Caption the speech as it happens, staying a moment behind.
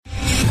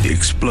the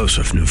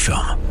explosive new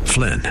film,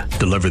 Flynn,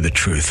 deliver the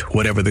truth,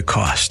 whatever the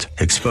cost.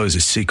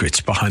 Exposes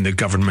secrets behind the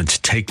government's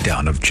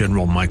takedown of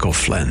General Michael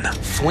Flynn.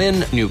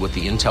 Flynn knew what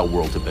the intel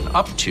world had been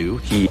up to.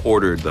 He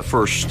ordered the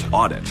first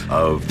audit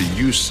of the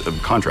use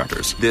of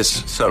contractors.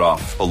 This set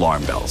off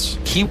alarm bells.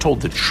 He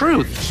told the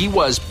truth. He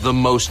was the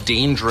most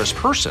dangerous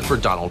person for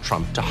Donald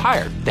Trump to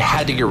hire. They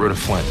had to get rid of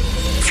Flynn.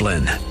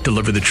 Flynn,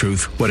 deliver the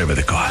truth, whatever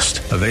the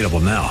cost. Available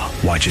now.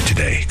 Watch it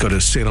today. Go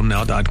to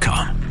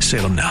salemnow.com.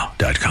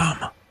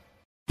 salemnow.com.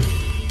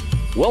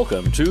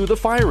 Welcome to The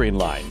Firing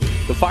Line.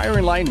 The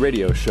Firing Line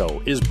radio show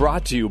is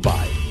brought to you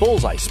by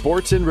Bullseye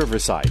Sports in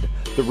Riverside,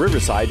 the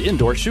Riverside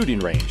Indoor Shooting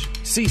Range,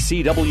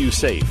 CCW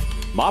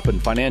Safe, Maupin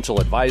Financial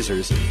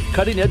Advisors,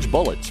 Cutting Edge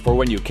Bullets for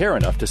when you care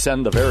enough to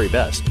send the very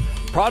best,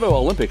 Prado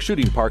Olympic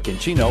Shooting Park in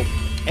Chino,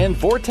 and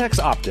Vortex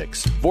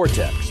Optics,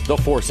 Vortex, the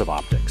force of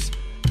optics.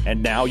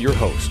 And now your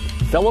host,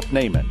 Philip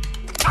Naiman.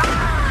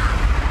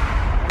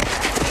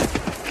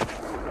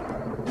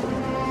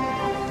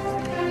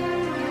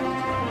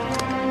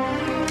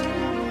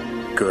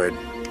 Good.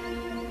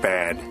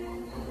 Bad.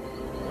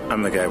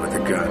 I'm the guy with the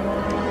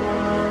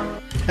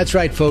gun. That's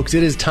right, folks.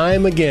 It is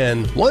time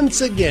again, once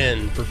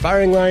again, for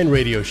Firing Line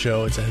Radio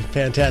Show. It's a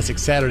fantastic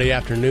Saturday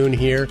afternoon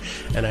here,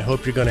 and I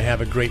hope you're going to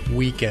have a great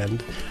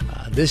weekend.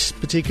 This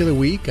particular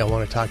week, I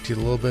want to talk to you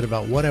a little bit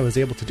about what I was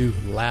able to do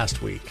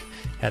last week.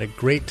 Had a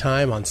great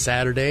time on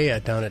Saturday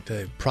down at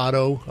the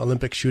Prado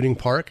Olympic Shooting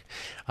Park,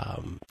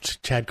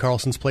 Chad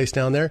Carlson's place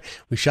down there.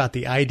 We shot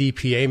the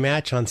IDPA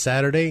match on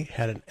Saturday.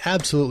 Had an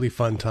absolutely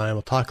fun time.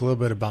 We'll talk a little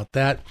bit about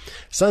that.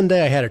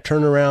 Sunday, I had a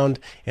turnaround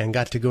and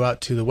got to go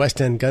out to the West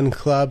End Gun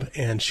Club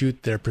and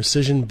shoot their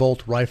precision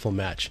bolt rifle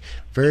match.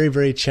 Very,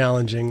 very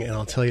challenging, and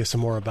I'll tell you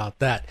some more about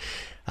that.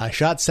 I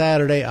shot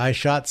Saturday, I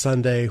shot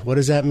Sunday. What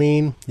does that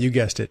mean? You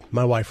guessed it.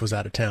 My wife was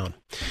out of town.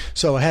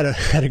 So I had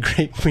a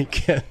great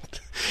weekend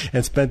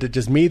and spent it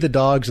just me, the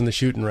dogs, and the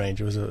shooting range.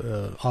 It was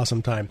an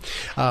awesome time.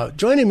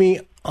 Joining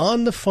me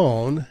on the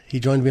phone, he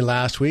joined me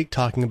last week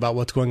talking about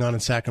what's going on in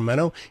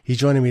Sacramento. He's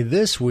joining me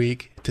this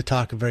week to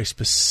talk very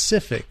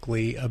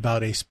specifically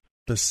about a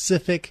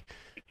specific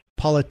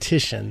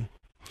politician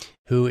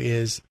who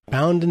is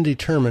bound and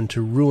determined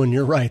to ruin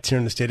your rights here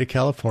in the state of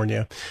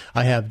California.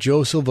 I have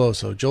Joe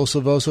Silvoso. Joe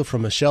Silvoso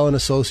from Michelle and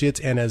Associates,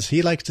 and as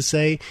he likes to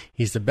say,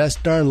 he's the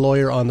best darn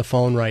lawyer on the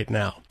phone right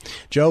now.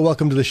 Joe,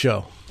 welcome to the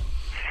show.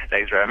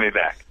 Thanks for having me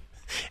back.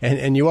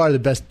 And you are the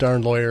best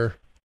darn lawyer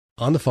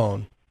on the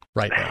phone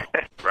right now.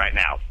 Right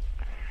now.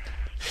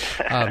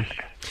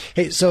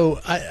 Hey,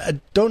 so I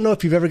don't know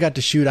if you've ever got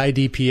to shoot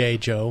IDPA,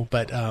 Joe,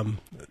 but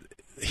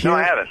here, no,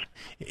 I haven't.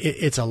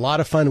 It's a lot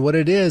of fun. What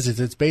it is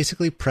it's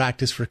basically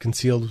practice for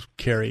concealed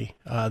carry.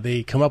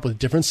 They come up with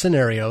different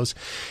scenarios.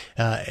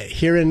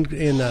 Here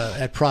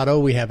at Prado,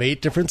 we have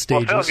 8 different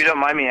stages. Well, Phil, if you don't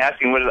mind me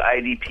asking, what does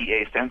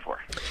IDPA stand for?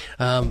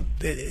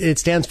 It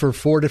stands for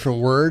 4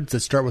 different words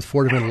that start with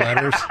 4 different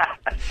letters.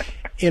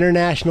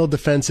 International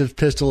Defensive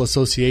Pistol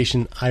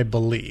Association, I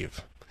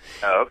believe.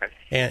 Oh, okay.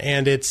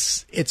 And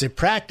it's a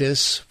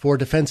practice for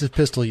defensive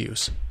pistol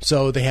use.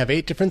 So they have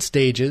 8 different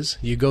stages.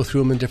 You go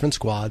through them in different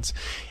squads,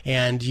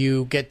 and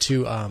you get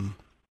to,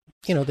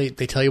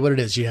 they tell you what it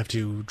is. You have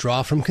to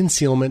draw from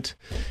concealment.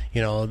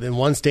 In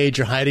one stage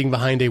you're hiding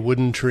behind a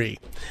wooden tree.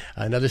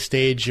 Another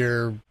stage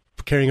you're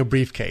carrying a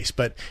briefcase.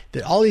 But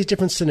all these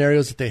different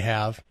scenarios that they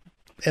have,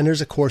 and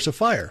there's a course of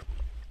fire.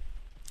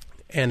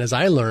 And as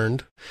I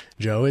learned,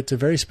 Joe, it's a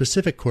very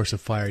specific course of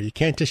fire. You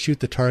can't just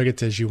shoot the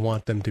targets as you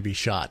want them to be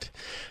shot.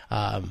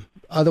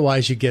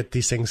 Otherwise, you get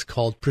these things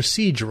called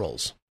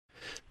procedurals.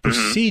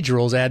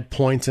 Procedurals add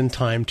points and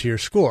time to your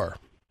score.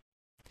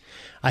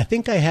 I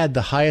think I had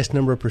the highest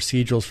number of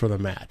procedurals for the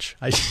match.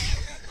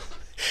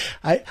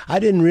 I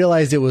didn't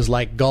realize it was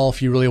like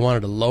golf. You really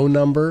wanted a low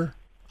number.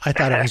 I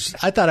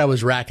thought I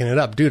was racking it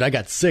up. Dude, I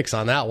got 6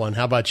 on that one.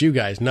 How about you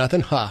guys?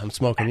 Nothing? Ha, I'm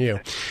smoking you.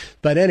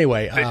 But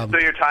anyway. So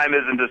your time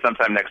is into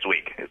sometime next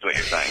week, is what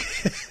you're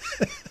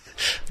saying.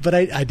 But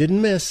I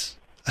didn't miss.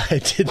 I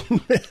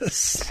didn't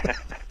miss.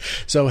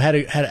 So had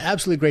an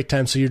absolutely great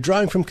time. So you're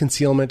drawing from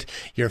concealment.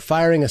 You're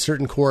firing a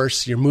certain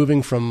course. You're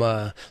moving from,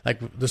 like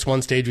this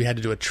one stage we had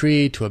to do a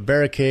tree to a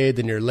barricade.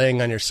 Then you're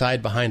laying on your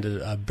side behind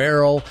a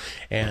barrel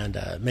and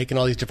making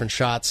all these different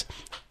shots.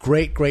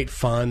 Great, great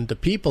fun. The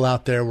people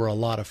out there were a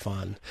lot of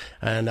fun.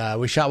 And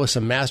we shot with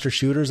some master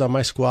shooters on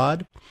my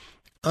squad.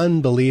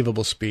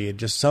 Unbelievable speed.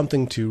 Just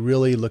something to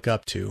really look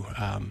up to.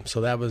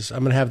 So I'm going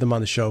to have them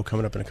on the show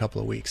coming up in a couple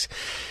of weeks.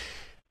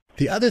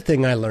 The other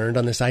thing I learned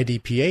on this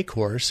IDPA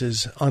course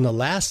is on the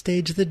last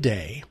stage of the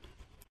day,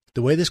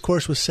 the way this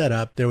course was set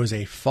up, there was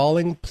a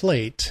falling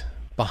plate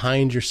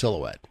behind your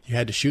silhouette. You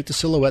had to shoot the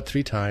silhouette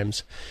 3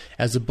 times.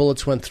 As the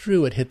bullets went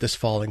through, it hit this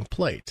falling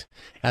plate.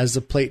 As the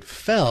plate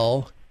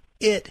fell,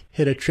 it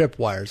hit a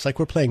tripwire. It's like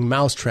we're playing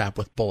mousetrap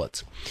with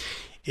bullets.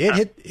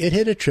 It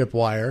hit a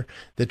tripwire.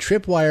 The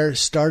tripwire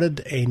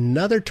started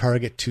another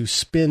target to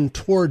spin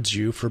towards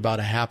you for about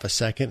a half a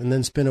second and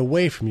then spin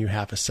away from you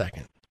half a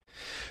second.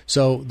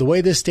 So the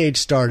way this stage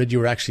started, you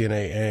were actually in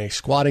a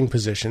squatting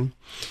position.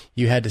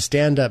 You had to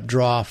stand up,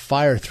 draw,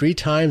 fire 3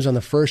 times on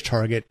the first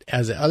target.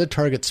 As the other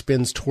target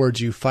spins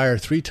towards you, fire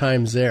 3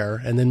 times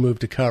there, and then move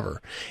to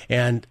cover.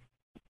 And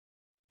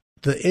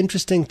the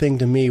interesting thing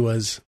to me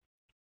was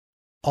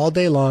all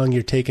day long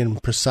you're taking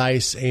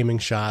precise aiming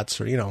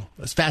shots, or,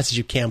 as fast as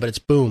you can, but it's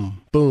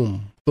boom,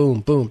 boom, boom,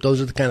 boom. Those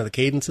are the kind of the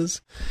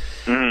cadences.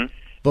 Mm-hmm.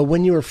 But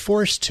when you were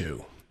forced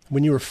to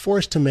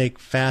make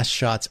fast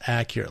shots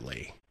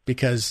accurately,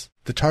 because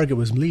the target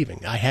was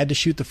leaving, I had to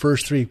shoot the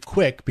first 3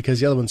 quick because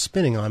the other one's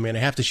spinning on me, and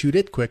I have to shoot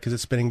it quick because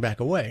it's spinning back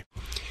away.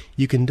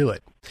 You can do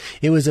it.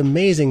 It was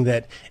amazing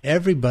that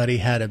everybody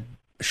had a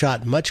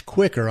shot much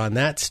quicker on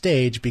that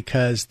stage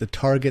because the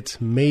targets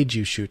made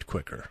you shoot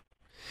quicker.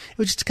 It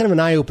was just kind of an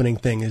eye-opening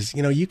thing is,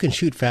 you can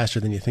shoot faster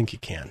than you think you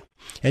can.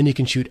 And you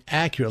can shoot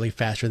accurately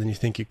faster than you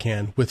think you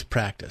can with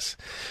practice.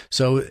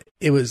 So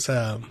it was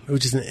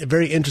just a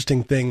very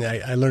interesting thing.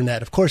 I learned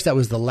that. Of course, that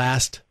was the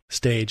last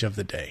stage of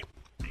the day.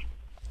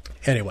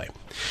 Anyway,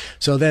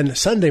 so then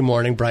Sunday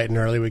morning, bright and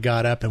early, we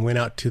got up and went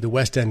out to the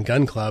West End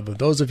Gun Club.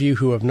 Those of you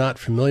who are not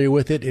familiar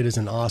with it, it is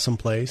an awesome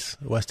place.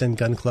 West End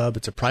Gun Club,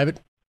 it's a private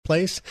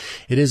place.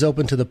 It is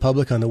open to the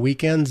public on the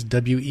weekends.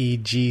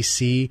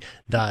 WEGC.org,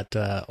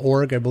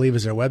 I believe,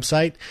 is their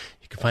website.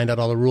 You can find out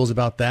all the rules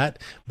about that.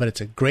 But it's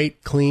a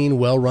great, clean,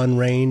 well-run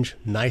range.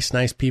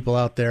 Nice people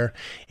out there.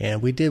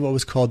 And we did what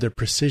was called their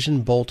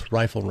Precision Bolt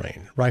rifle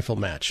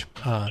match.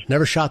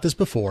 Never shot this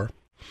before.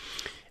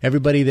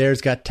 Everybody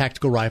there's got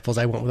tactical rifles.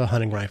 I went with a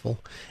hunting rifle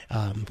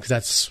because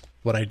that's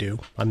what I do.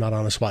 I'm not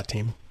on a SWAT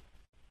team.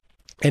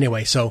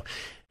 Anyway, so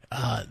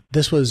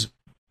this was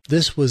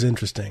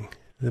interesting.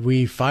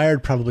 We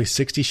fired probably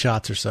 60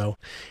 shots or so,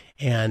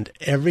 and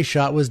every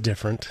shot was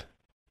different.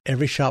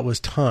 Every shot was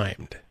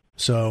timed.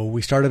 So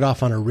we started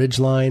off on a ridge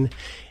line,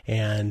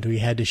 and we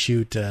had to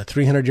shoot a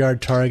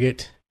 300-yard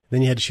target.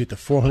 Then you had to shoot the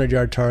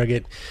 400-yard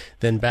target,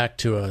 then back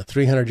to a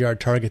 300-yard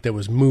target that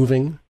was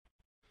moving,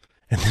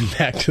 and then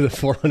back to the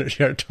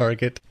 400-yard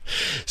target.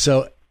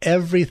 So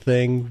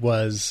everything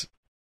was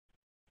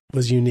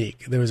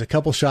unique. There was a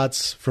couple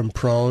shots from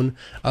prone.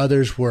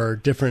 Others were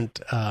different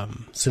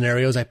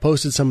scenarios. I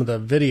posted some of the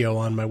video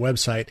on my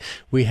website.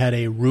 We had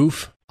a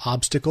roof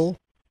obstacle.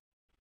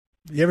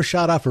 You ever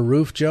shot off a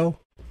roof, Joe?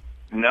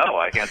 No,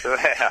 I can't say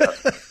I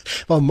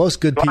have. Well,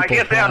 most good people. I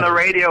can't say on the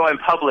radio in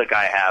public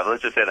I have.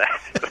 Let's just say that.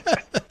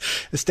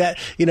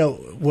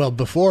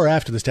 Before or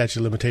after the statute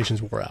of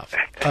limitations wore off.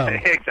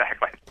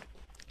 Exactly.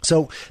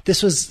 So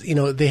this was,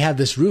 they have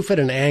this roof at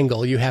an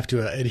angle you have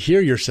to adhere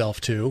yourself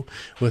to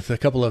with a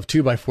couple of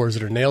 2x4s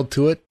that are nailed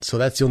to it. So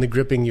that's the only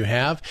gripping you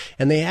have.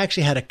 And they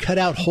actually had a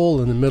cutout hole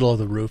in the middle of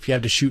the roof. You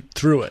have to shoot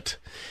through it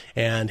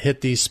and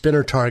hit these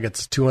spinner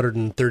targets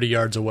 230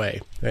 yards away.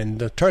 And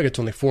the target's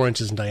only 4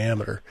 inches in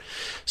diameter.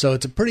 So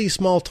it's a pretty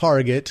small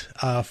target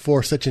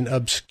for such an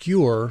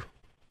obscure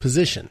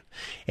position.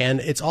 And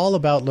it's all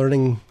about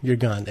learning your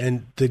gun.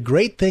 And the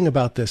great thing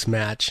about this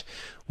match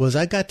was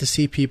I got to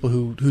see people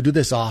who do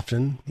this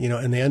often,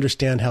 and they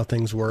understand how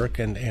things work,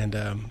 and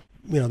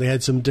they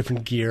had some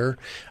different gear,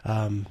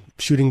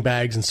 shooting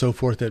bags and so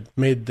forth that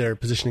made their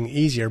positioning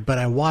easier. But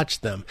I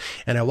watched them,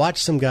 and I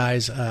watched some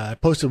guys. I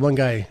posted one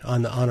guy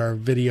on our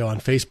video on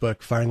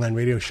Facebook, Firing Line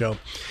Radio Show.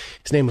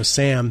 His name was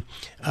Sam.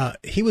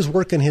 He was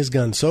working his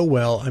gun so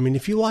well. I mean,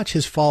 if you watch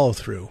his follow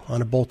through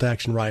on a bolt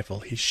action rifle,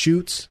 he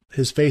shoots.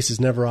 His face is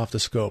never off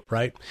the scope,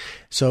 right?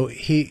 So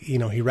he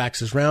racks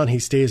his round. He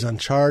stays on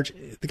charge.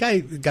 The guy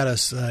got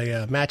us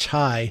a match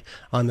high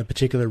on the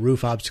particular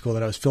roof obstacle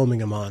that I was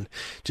filming him on.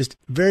 Just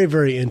very,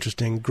 very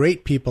interesting.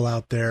 Great people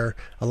out there.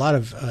 A lot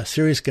of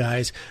serious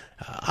guys.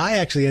 I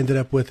actually ended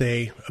up with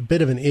a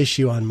bit of an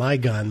issue on my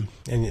gun,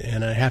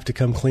 and I have to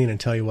come clean and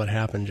tell you what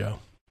happened, Joe.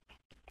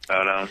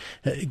 Oh,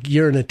 no.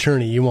 You're an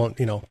attorney. You won't,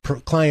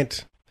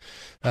 client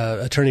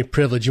attorney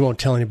privilege. You won't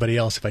tell anybody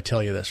else if I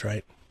tell you this,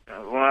 right?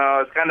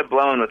 Well, it's kind of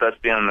blown with us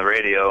being on the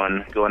radio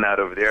and going out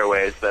over the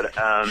airways, but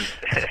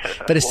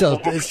it's still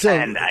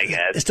I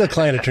guess. It's still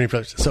client attorney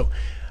privilege. So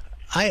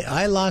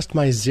I lost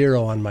my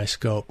zero on my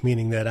scope,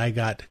 meaning that I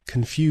got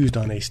confused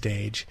on a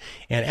stage.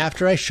 And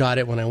after I shot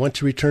it, when I went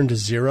to return to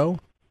zero,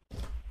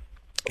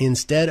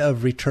 instead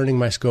of returning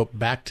my scope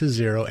back to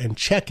zero and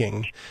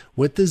checking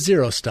with the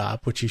zero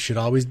stop, which you should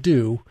always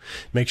do,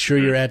 make sure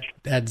you're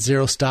at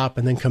zero stop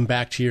and then come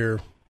back to your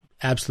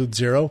absolute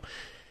zero.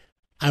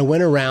 I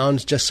went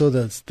around just so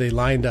that they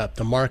lined up.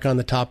 The mark on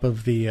the top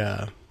of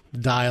the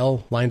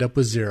dial lined up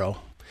with zero.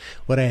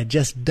 What I had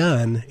just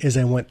done is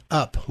I went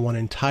up one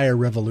entire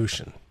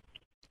revolution.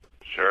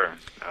 Sure.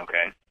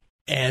 Okay.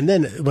 And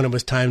then when it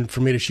was time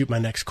for me to shoot my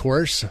next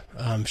course,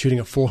 shooting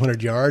at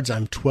 400 yards,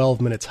 I'm 12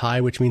 minutes high,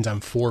 which means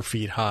I'm 4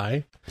 feet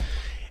high.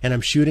 And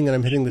I'm shooting and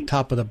I'm hitting the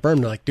top of the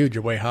berm. They're like, dude,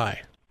 you're way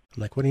high.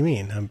 I'm like, what do you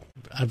mean?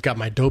 I've got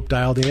my dope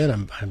dialed in.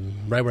 I'm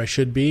right where I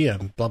should be.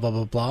 I'm blah, blah,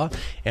 blah, blah.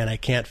 And I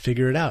can't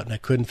figure it out. And I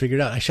couldn't figure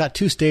it out. I shot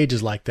 2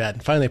 stages like that.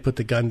 And finally I put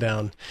the gun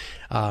down,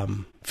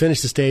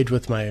 finished the stage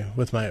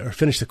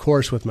finished the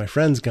course with my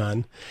friend's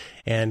gun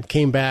and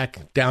came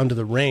back down to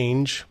the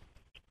range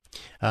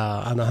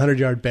on the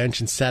 100-yard bench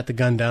and sat the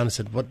gun down and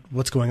said,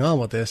 what's going on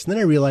with this? And then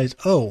I realized,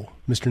 oh,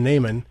 Mr.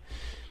 Naiman,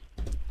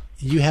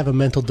 you have a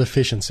mental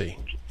deficiency.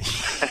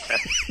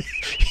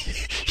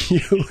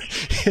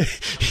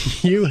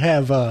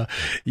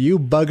 You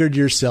buggered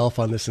yourself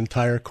on this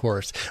entire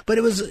course. But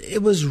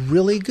it was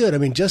really good. I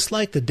mean, just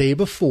like the day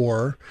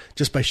before,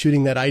 just by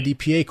shooting that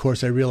IDPA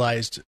course, I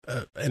realized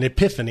an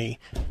epiphany.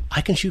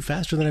 I can shoot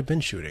faster than I've been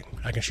shooting.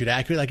 I can shoot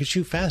accurately. I can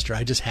shoot faster.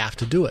 I just have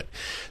to do it.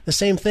 The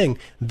same thing.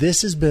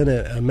 This has been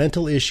a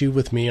mental issue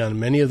with me on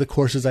many of the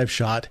courses I've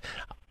shot.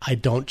 I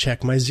don't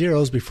check my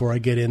zeros before I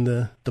get in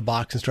the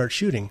box and start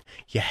shooting.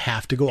 You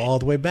have to go all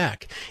the way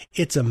back.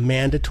 It's a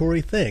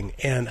mandatory thing,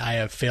 and I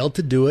have failed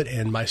to do it,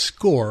 and my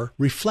score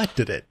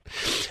reflected it.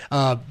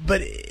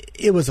 But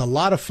it was a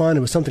lot of fun. It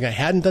was something I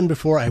hadn't done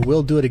before. I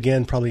will do it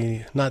again,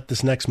 probably not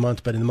this next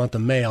month, but in the month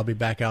of May, I'll be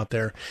back out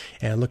there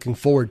and looking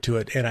forward to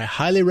it. And I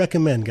highly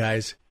recommend,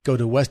 guys, go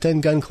to West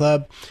End Gun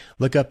Club,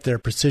 look up their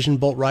precision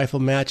bolt rifle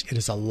match. It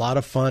is a lot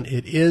of fun.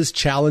 It is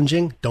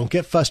challenging. Don't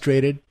get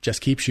frustrated.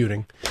 Just keep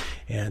shooting.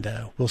 And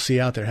we'll see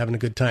you out there having a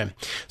good time.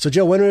 So,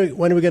 Joe, when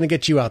are we going to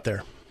get you out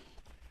there?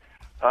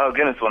 Oh,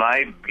 goodness, when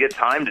I get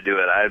time to do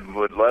it, I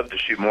would love to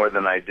shoot more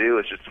than I do.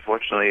 It's just,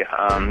 unfortunately,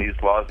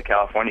 these laws in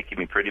California keep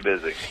me pretty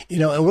busy. You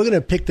know, and we're going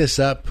to pick this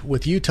up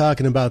with you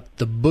talking about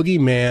the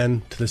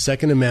boogeyman to the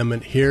Second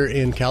Amendment here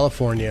in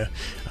California,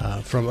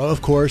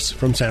 of course,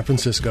 from San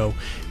Francisco.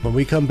 When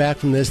we come back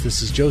from this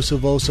is Joe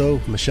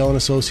Silvoso, Michelle &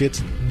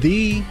 Associates,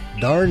 the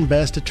darn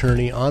best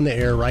attorney on the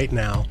air right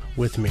now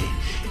with me.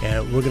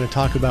 And we're going to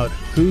talk about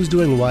who's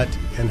doing what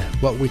and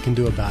what we can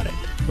do about it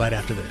right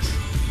after this.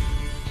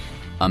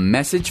 A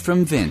message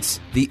from Vince,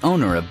 the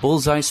owner of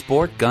Bullseye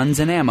Sport Guns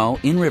and Ammo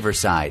in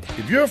Riverside.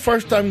 If you're a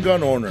first-time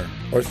gun owner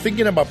or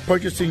thinking about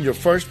purchasing your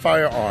first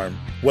firearm,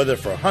 whether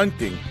for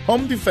hunting,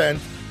 home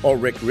defense, or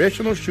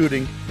recreational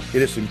shooting,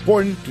 it is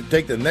important to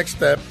take the next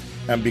step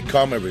and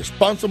become a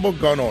responsible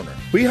gun owner.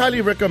 We highly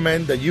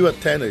recommend that you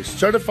attend a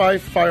certified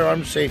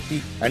firearm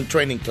safety and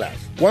training class,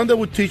 one that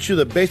will teach you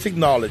the basic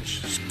knowledge,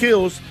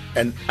 skills,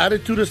 and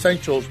attitude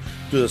essentials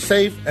to the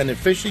safe and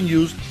efficient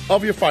use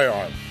of your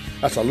firearm.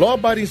 As a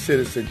law-abiding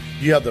citizen,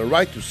 you have the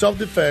right to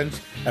self-defense,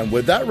 and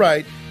with that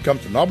right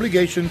comes an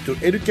obligation to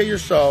educate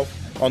yourself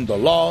on the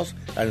laws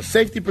and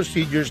safety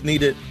procedures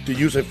needed to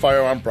use a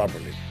firearm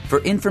properly.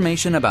 For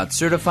information about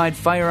certified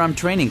firearm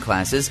training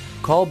classes,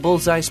 call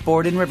Bullseye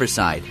Sport in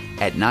Riverside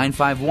at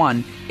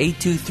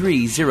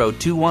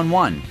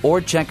 951-823-0211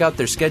 or check out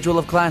their schedule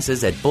of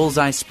classes at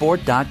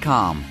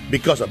bullseyesport.com.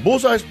 Because at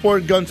Bullseye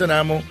Sport Guns and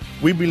Ammo,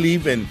 we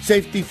believe in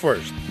safety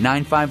first.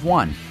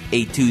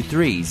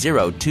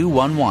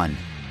 951-823-0211.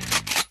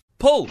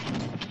 Pull!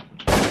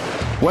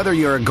 Whether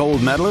you're a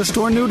gold medalist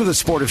or new to the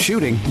sport of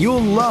shooting,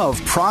 you'll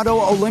love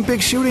Prado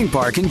Olympic Shooting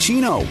Park in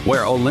Chino,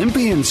 where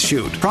Olympians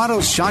shoot.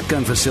 Prado's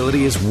shotgun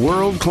facility is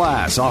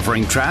world-class,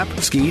 offering trap,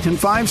 skeet, and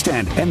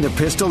 5-stand. And the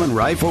pistol and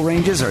rifle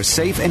ranges are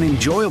safe and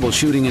enjoyable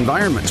shooting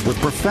environments with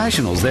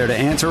professionals there to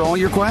answer all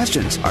your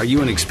questions. Are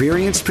you an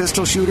experienced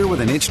pistol shooter with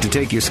an itch to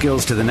take your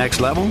skills to the next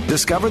level?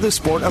 Discover the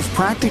sport of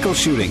practical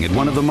shooting at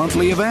one of the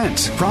monthly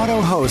events.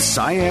 Prado hosts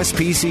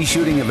ISPC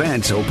shooting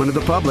events open to the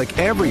public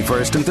every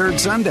first and third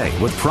Sunday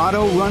with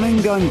Prado Run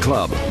and Gun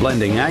Club,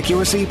 blending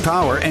accuracy,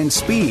 power, and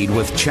speed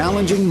with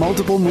challenging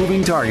multiple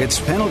moving targets,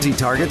 penalty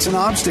targets, and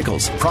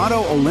obstacles.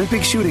 Prado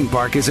Olympic Shooting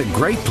Park is a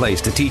great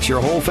place to teach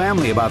your whole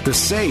family about the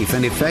safe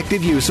and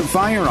effective use of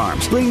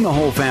firearms. Bring the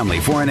whole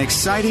family for an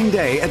exciting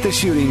day at the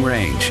shooting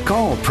range.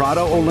 Call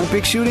Prado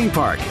Olympic Shooting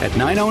Park at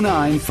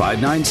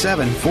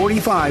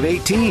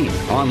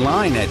 909-597-4518.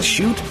 Online at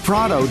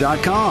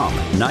shootprado.com.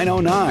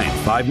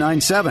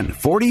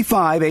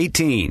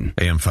 909-597-4518.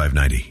 AM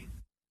 590.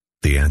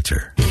 The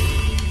Answer.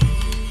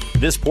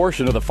 This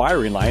portion of the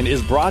firing line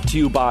is brought to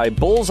you by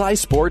Bullseye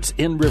Sports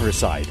in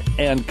Riverside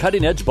and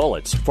Cutting Edge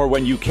Bullets for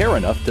when you care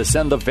enough to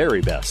send the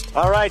very best.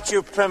 All right,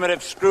 you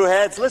primitive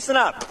screwheads, listen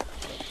up.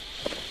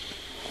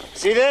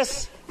 See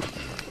this?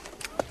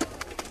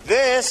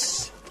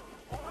 This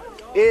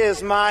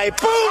is my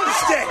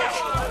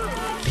boomstick.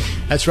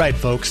 That's right,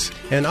 folks.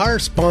 And our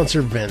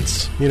sponsor,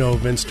 Vince,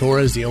 Vince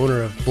Torres, the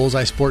owner of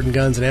Bullseye Sport and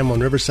Guns and Ammo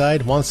in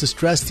Riverside, wants to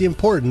stress the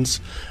importance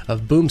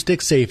of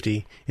boomstick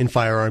safety in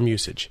firearm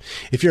usage.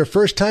 If you're a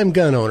first-time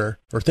gun owner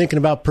or thinking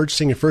about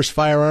purchasing your first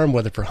firearm,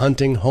 whether for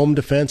hunting, home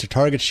defense, or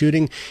target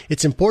shooting,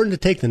 it's important to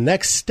take the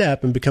next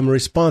step and become a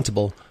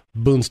responsible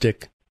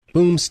boomstick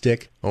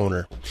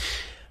owner.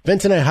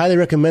 Vince and I highly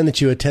recommend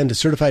that you attend a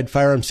certified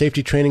firearm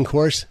safety training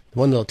course,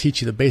 one that will teach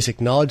you the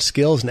basic knowledge,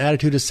 skills, and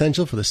attitude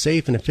essential for the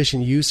safe and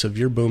efficient use of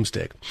your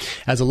boomstick.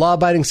 As a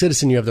law-abiding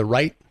citizen, you have the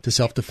right to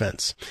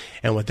self-defense.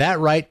 And with that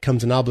right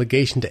comes an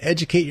obligation to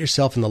educate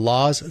yourself in the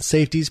laws,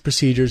 safeties,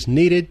 procedures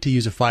needed to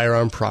use a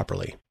firearm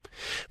properly.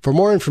 For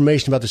more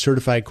information about the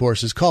certified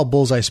courses, call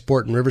Bullseye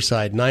Sport in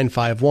Riverside,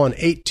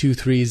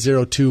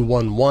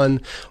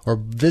 951-823-0211, or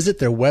visit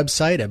their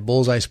website at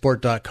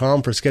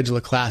bullseyesport.com for schedule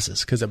of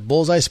classes. Because at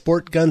Bullseye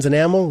Sport Guns and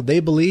Ammo, they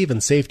believe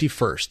in safety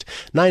first.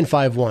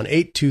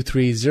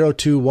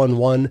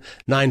 951-823-0211,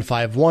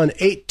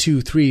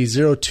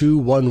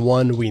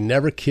 951-823-0211. We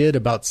never kid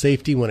about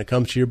safety when it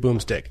comes to your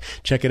boomstick.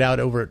 Check it out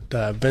over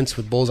at Vince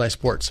with Bullseye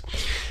Sports.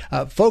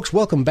 Folks,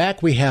 welcome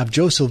back. We have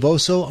Joe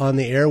Silvoso on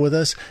the air with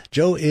us.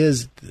 Joe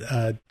is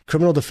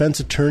criminal defense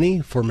attorney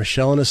for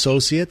Michelle &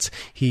 Associates.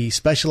 He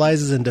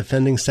specializes in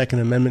defending Second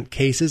Amendment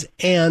cases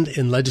and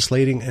in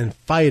legislating and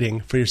fighting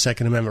for your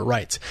Second Amendment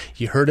rights.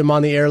 You heard him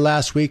on the air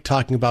last week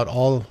talking about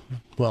all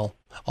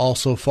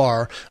so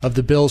far of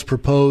the bills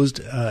proposed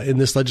in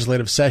this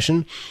legislative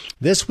session.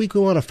 This week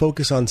we want to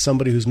focus on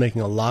somebody who's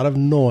making a lot of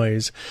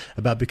noise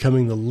about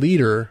becoming the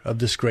leader of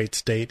this great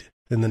state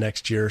in the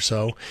next year or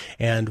so,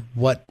 and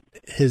what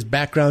his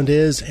background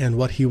is and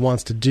what he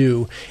wants to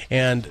do.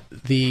 And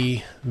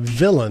the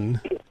villain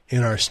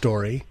in our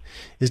story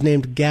is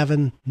named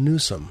Gavin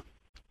Newsom.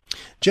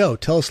 Joe,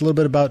 tell us a little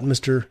bit about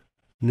Mr.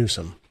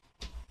 Newsom.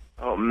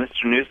 Oh,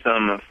 Mr.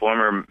 Newsom, a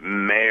former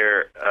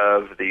mayor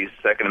of the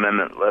Second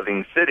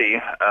Amendment-loving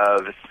city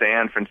of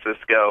San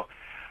Francisco,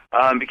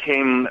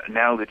 became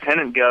now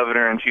lieutenant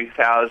governor in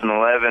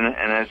 2011,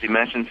 and as you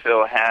mentioned,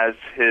 Phil, has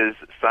his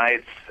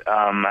sights,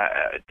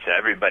 to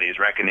everybody's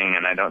reckoning,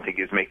 and I don't think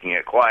he's making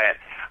it quiet.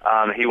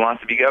 He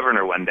wants to be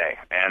governor one day,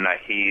 and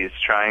he's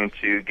trying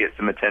to get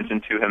some attention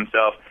to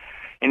himself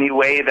any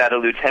way that a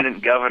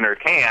lieutenant governor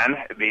can,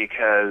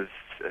 because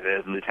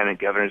lieutenant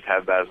governors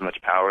have about as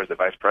much power as the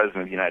vice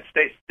president of the United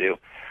States do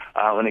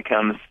when it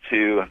comes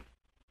to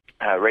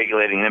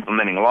regulating and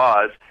implementing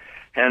laws.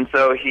 And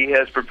so he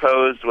has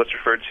proposed what's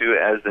referred to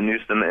as the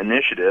Newsom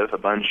Initiative, a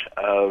bunch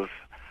of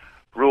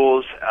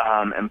rules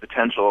and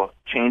potential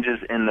changes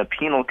in the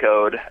penal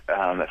code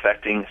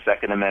affecting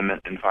Second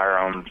Amendment and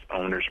firearms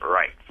owners'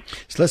 rights.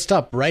 So let's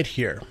stop right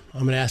here.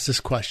 I'm going to ask this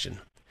question.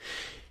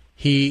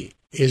 He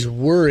is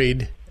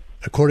worried,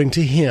 according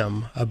to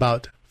him,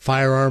 about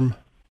firearm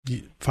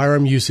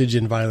usage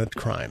in violent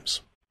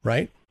crimes,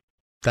 right?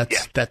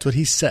 That's what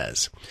he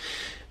says.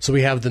 So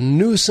we have the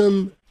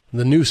nuisance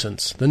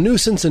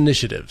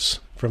initiatives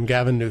from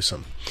Gavin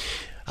Newsom.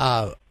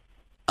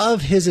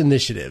 Of his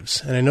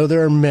initiatives, and I know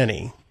there are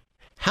many,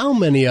 how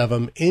many of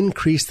them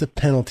increase the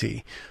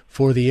penalty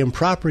for the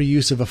improper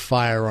use of a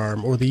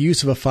firearm or the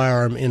use of a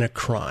firearm in a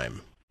crime?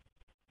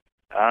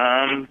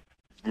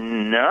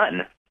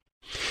 None.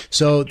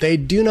 So they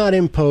do not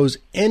impose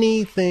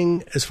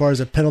anything as far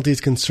as a penalty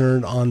is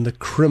concerned on the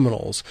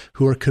criminals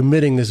who are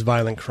committing this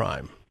violent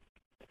crime.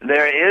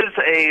 There is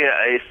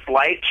a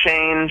slight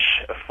change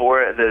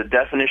for the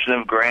definition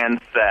of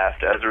grand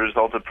theft as a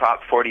result of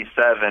Prop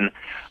 47.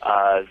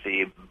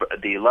 The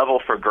level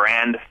for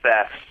grand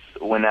thefts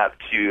went up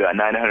to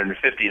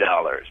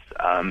 $950.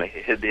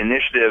 The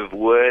initiative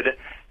would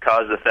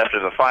cause the theft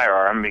of a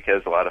firearm,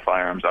 because a lot of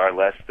firearms are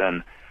less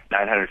than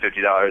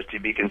 $950, to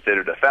be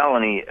considered a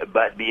felony,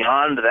 but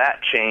beyond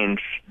that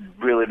change,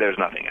 really there's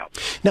nothing else.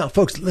 Now,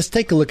 folks, let's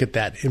take a look at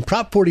that. In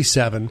Prop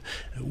 47,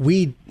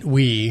 we,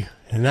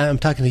 and I'm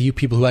talking to you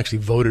people who actually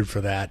voted for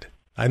that.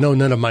 I know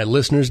none of my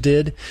listeners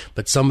did,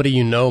 but somebody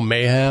you know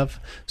may have.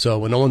 So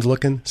when no one's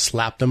looking,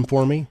 slap them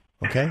for me,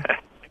 okay?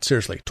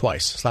 Seriously,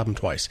 twice. Slap them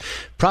twice.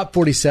 Prop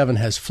 47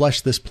 has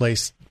flushed this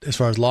place, as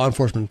far as law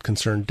enforcement is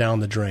concerned, down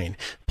the drain.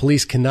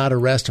 Police cannot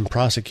arrest and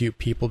prosecute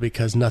people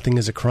because nothing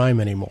is a crime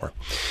anymore.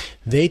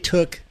 They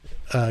took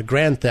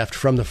grand theft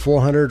from the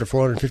 $400 or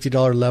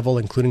 $450 level,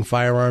 including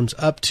firearms,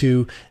 up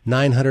to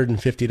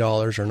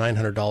 $950 or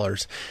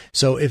 $900.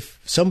 So if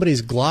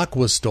somebody's Glock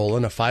was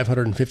stolen, a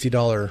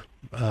 $550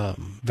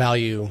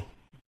 value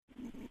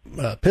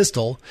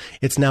pistol,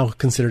 it's now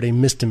considered a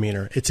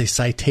misdemeanor. It's a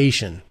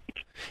citation.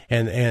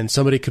 And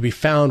somebody could be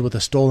found with a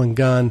stolen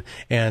gun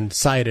and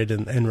cited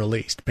and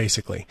released,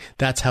 basically.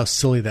 That's how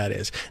silly that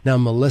is. Now,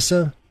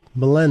 Melissa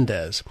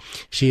Melendez,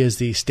 she is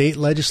the state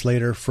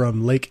legislator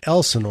from Lake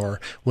Elsinore.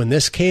 When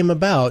this came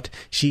about,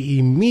 she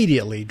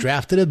immediately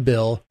drafted a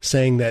bill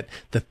saying that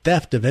the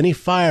theft of any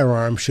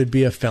firearm should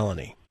be a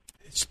felony.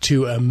 It's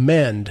to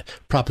amend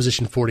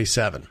Proposition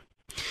 47.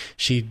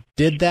 She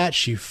did that.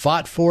 She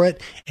fought for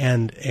it.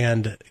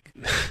 And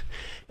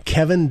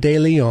Kevin De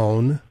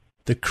Leon,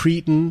 the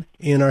cretin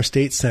in our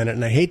state Senate,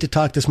 and I hate to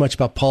talk this much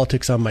about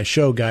politics on my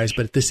show, guys,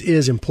 but this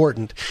is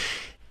important.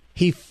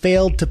 He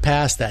failed to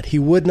pass that. He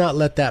would not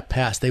let that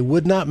pass. They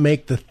would not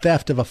make the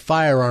theft of a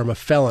firearm a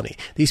felony.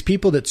 These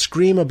people that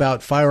scream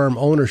about firearm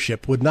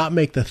ownership would not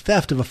make the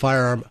theft of a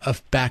firearm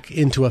back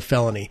into a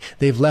felony.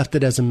 They've left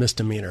it as a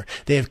misdemeanor.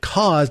 They have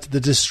caused the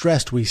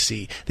distress we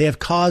see. They have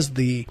caused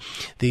the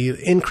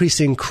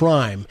increasing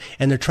crime,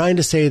 and they're trying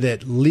to say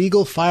that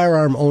legal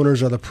firearm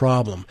owners are the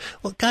problem.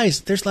 Well,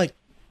 guys, there's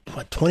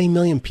 20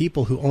 million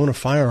people who own a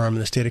firearm in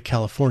the state of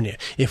California.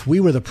 If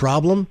we were the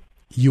problem,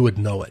 you would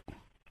know it,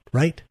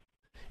 right?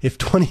 If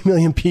 20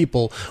 million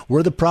people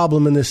were the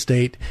problem in this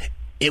state,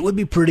 it would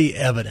be pretty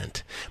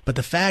evident. But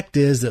the fact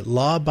is that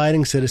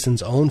law-abiding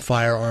citizens own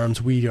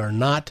firearms. We are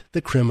not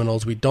the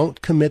criminals. We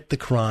don't commit the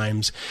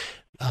crimes.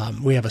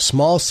 We have a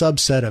small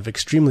subset of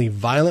extremely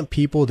violent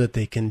people that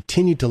they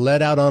continue to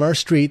let out on our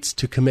streets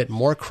to commit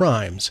more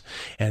crimes.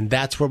 And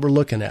that's what we're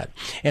looking at.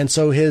 And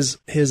so his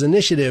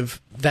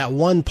initiative, that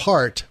one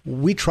part,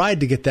 we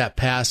tried to get that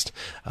passed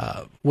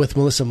with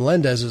Melissa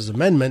Melendez's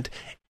amendment,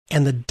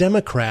 and the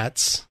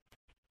Democrats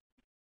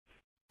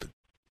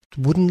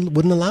wouldn't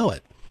allow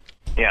it.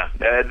 Yeah,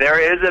 there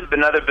is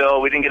another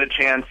bill. We didn't get a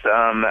chance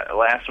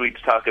last week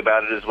to talk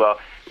about it as well.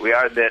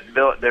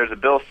 There's a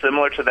bill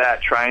similar to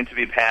that trying to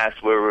be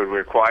passed where it would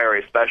require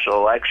a special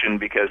election,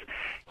 because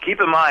keep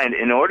in mind,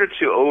 in order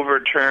to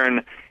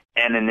overturn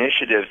an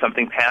initiative,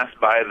 something passed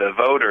by the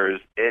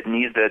voters, it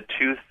needs a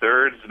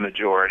 2/3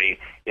 majority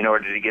in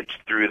order to get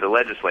through the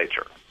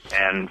legislature.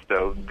 And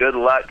so good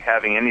luck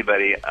having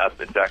anybody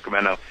up in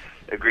Sacramento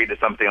agree to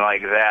something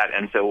like that.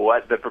 And so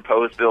what the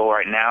proposed bill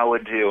right now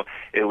would do,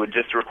 it would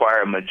just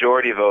require a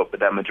majority vote,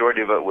 but that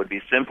majority vote would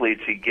be simply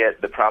to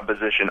get the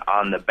proposition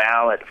on the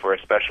ballot for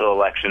a special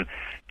election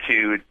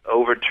to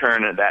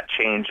overturn that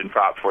change in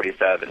Prop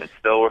 47. It's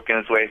still working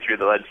its way through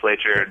the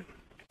legislature.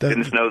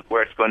 Goodness knows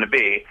where it's going to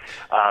be,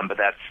 but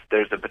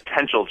there's a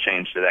potential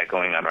change to that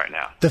going on right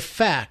now. The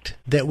fact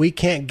that we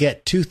can't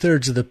get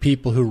 2/3 of the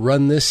people who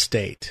run this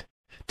state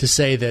to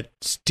say that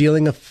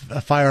stealing a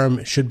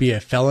firearm should be a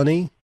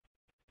felony,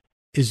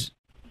 is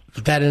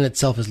that in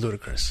itself is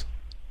ludicrous.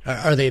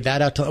 Are they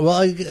that out to?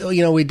 Well,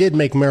 we did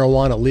make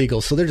marijuana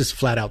legal, so they're just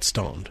flat out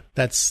stoned.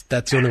 That's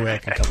the only way I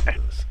can come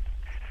to this.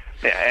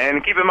 Yeah,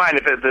 and keep in mind,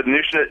 if the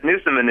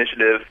Newsom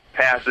initiative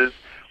passes,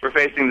 we're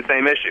facing the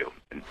same issue.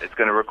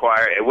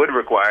 It would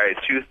require a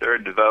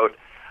 2/3 vote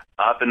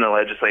up in the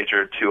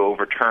legislature to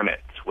overturn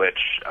it, which,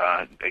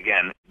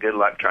 again, good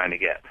luck trying to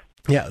get.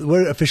 Yeah,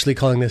 we're officially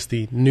calling this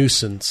the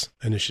Nuisance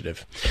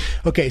Initiative.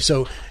 Okay,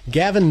 so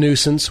Gavin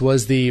Newsom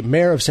was the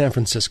mayor of San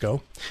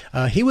Francisco.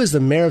 He was the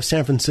mayor of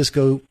San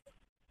Francisco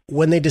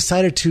when they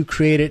decided to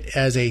create it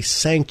as a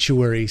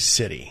sanctuary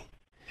city.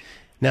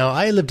 Now,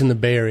 I lived in the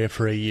Bay Area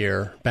for a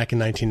year back in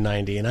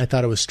 1990, and I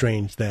thought it was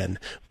strange then,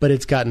 but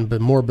it's gotten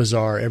more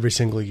bizarre every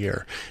single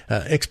year,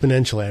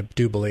 exponentially, I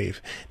do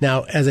believe.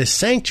 Now, as a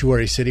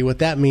sanctuary city, what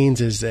that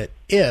means is that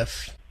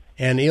if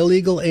an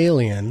illegal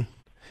alien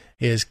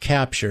is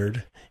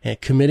captured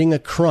and committing a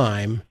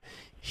crime,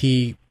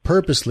 he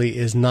purposely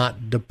is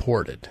not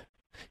deported.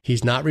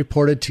 He's not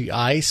reported to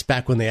ICE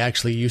back when they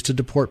actually used to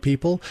deport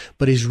people,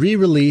 but he's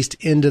re-released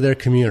into their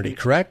community,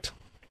 correct?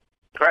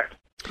 Correct.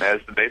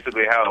 That's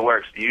basically how it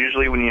works.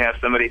 Usually when you have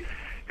somebody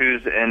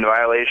who's in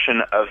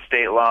violation of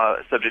state law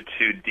subject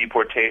to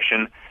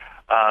deportation,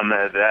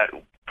 that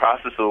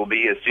process will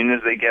be as soon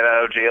as they get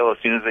out of jail,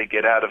 as soon as they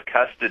get out of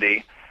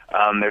custody,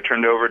 they're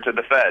turned over to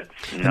the feds.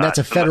 And that's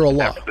a federal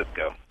law.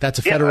 That's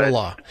a federal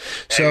law.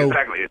 So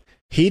exactly.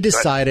 He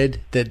decided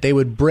that they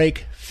would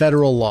break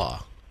federal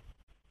law,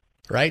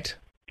 right?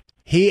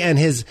 He and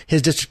his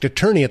district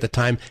attorney at the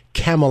time,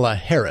 Kamala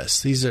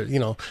Harris. These are,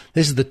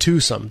 this is the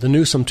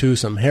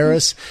Newsom,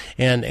 Harris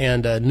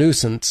and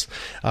Nuisance,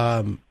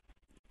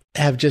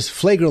 have just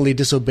flagrantly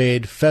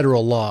disobeyed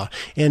federal law.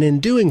 And in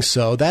doing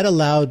so, that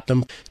allowed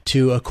them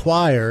to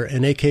acquire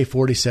an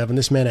AK-47.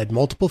 This man had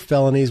multiple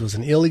felonies, was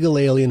an illegal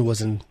alien,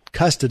 was in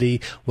custody,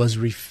 was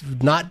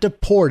not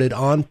deported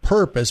on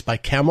purpose by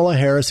Kamala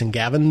Harris and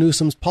Gavin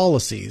Newsom's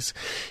policies.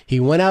 He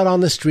went out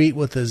on the street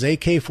with his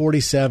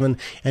AK-47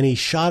 and he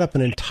shot up an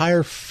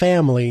entire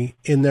family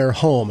in their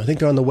home. I think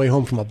they're on the way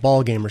home from a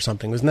ball game or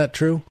something. Isn't that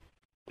true?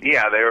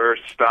 Yeah, they were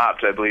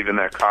stopped, I believe, in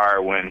their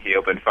car when he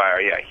opened fire.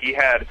 Yeah, he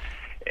had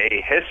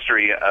a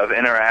history of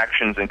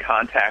interactions and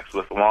contacts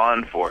with law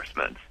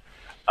enforcement.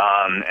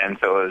 And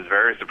so it was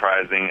very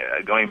surprising.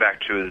 Going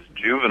back to his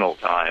juvenile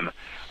time,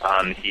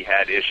 he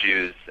had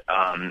issues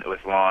with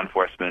law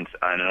enforcement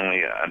and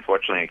only,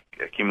 unfortunately,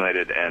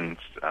 accumulated and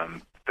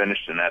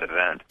finished in that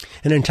event.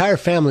 An entire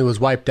family was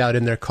wiped out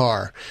in their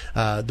car,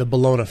 the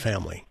Bologna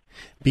family,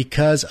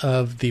 because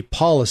of the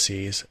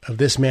policies of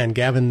this man,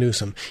 Gavin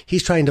Newsom.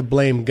 He's trying to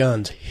blame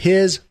guns.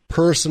 His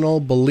personal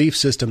belief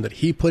system that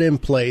he put in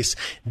place,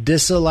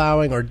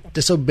 disallowing or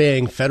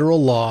disobeying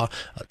federal law,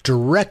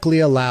 directly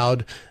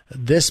allowed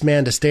this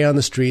man to stay on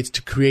the streets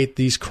to create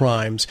these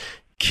crimes,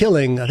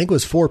 killing, I think it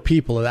was 4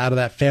 people out of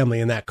that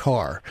family in that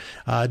car,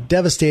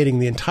 devastating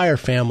the entire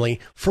family.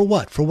 For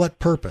what? For what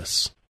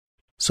purpose?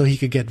 So he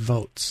could get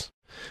votes.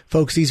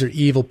 Folks, these are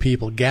evil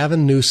people.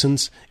 Gavin Newsom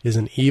is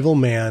an evil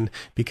man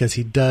because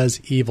he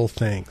does evil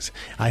things.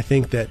 I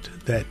think that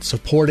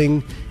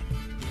supporting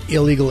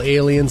illegal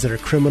aliens that are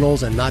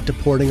criminals and not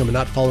deporting them and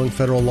not following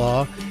federal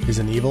law is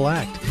an evil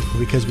act,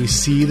 because we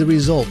see the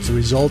results. The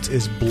results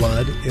is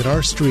blood in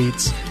our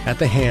streets at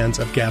the hands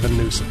of Gavin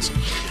Newsom.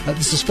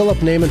 This is Philip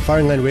Naiman,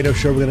 Firing Line Radio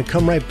Show. We're going to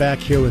come right back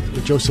here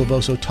with Joe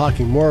Silvoso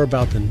talking more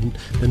about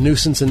the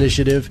Nuisance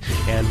Initiative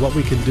and what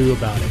we can do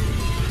about it.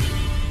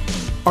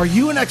 Are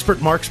you an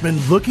expert marksman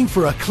looking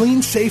for a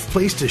clean, safe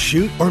place to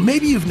shoot? Or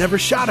maybe you've never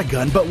shot a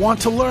gun but want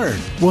to learn?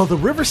 Well, the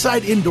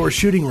Riverside Indoor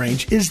Shooting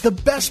Range is the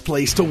best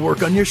place to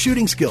work on your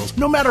shooting skills,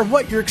 no matter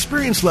what your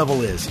experience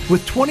level is.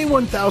 With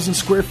 21,000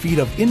 square feet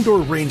of indoor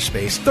range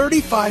space,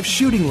 35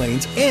 shooting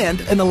lanes,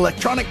 and an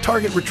electronic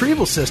target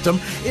retrieval system,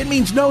 it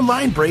means no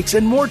line breaks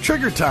and more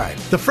trigger time.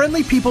 The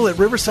friendly people at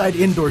Riverside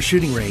Indoor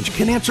Shooting Range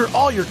can answer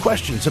all your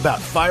questions about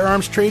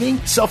firearms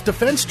training,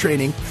 self-defense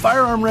training,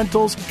 firearm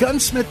rentals,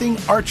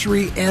 gunsmithing,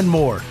 archery, and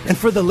more. And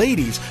for the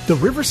ladies, the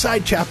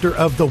Riverside chapter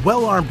of The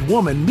Well-Armed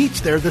Woman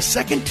meets there the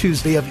second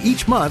Tuesday of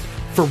each month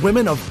for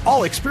women of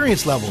all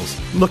experience levels.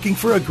 Looking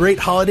for a great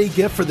holiday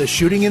gift for the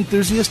shooting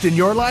enthusiast in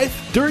your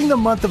life? During the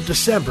month of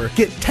December,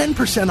 get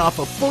 10% off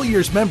a full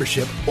year's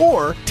membership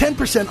or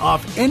 10%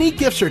 off any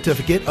gift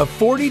certificate of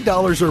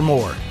 $40 or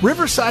more.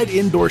 Riverside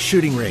Indoor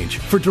Shooting Range.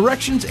 For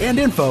directions and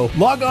info,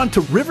 log on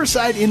to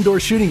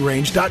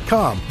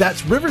riversideindoorshootingrange.com.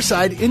 That's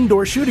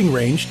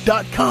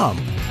riversideindoorshootingrange.com.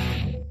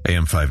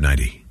 AM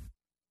 590.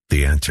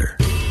 The Answer.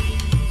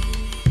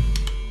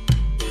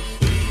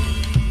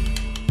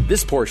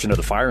 This portion of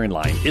the Firing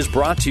Line is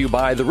brought to you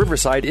by the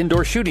Riverside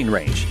Indoor Shooting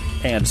Range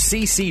and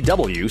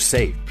CCW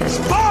Safe.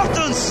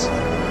 Spartans,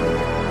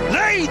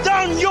 lay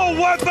down your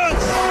weapons!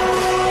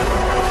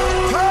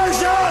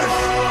 Persians,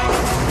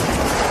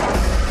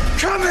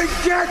 come and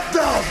get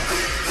them!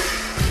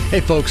 Hey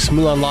folks,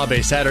 Moulin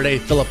Labe Saturday.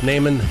 Philip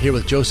Naiman here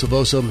with Joe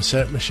Silvoso,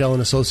 Michelle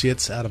and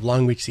Associates out of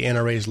Long Beach, the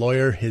NRA's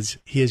lawyer.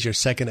 He is your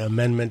Second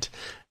Amendment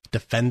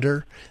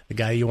defender, the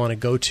guy you want to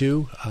go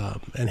to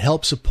and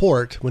help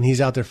support when he's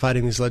out there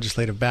fighting these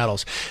legislative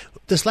battles.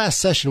 This last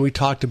session, we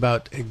talked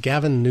about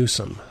Gavin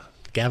Newsom,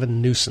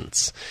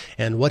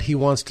 and what he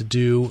wants to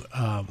do,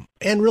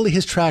 and really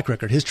his track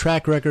record. His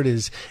track record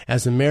is,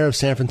 as the mayor of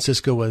San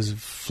Francisco, was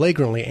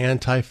flagrantly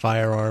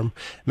anti-firearm.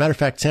 Matter of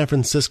fact, San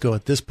Francisco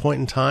at this point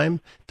in time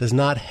does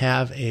not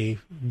have a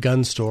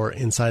gun store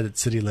inside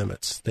its city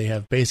limits. They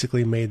have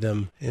basically made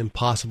them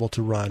impossible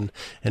to run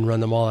and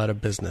run them all out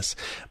of business.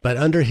 But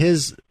under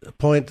his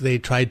point, they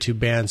tried to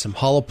ban some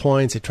hollow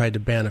points. They tried to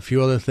ban a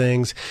few other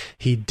things.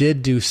 He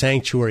did do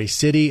Sanctuary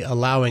City,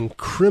 allowing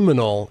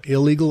criminal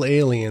illegal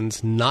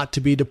aliens not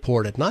to be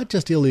deported. Not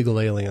just illegal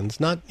aliens,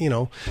 not,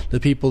 the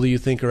people that you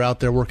think are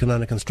out there working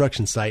on a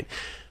construction site,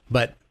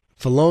 but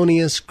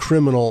felonious,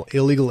 criminal,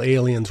 illegal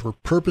aliens were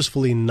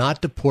purposefully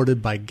not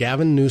deported by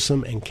Gavin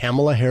Newsom and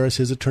Kamala Harris,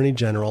 his attorney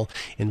general,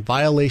 in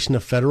violation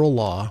of federal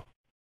law.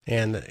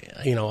 And,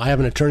 I have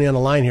an attorney on the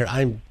line here.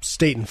 I'm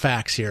stating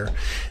facts here.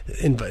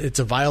 It's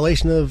a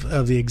violation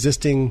of the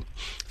existing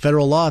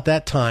federal law at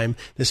that time.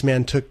 This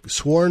man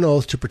swore an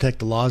oath to protect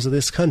the laws of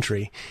this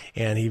country,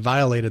 and he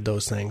violated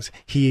those things.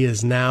 He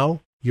is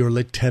now your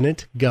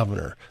lieutenant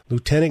governor.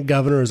 Lieutenant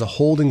governor is a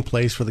holding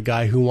place for the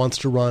guy who wants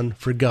to run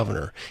for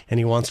governor, and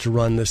he wants to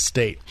run this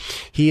state.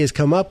 He has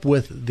come up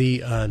with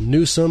the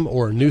Newsom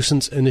or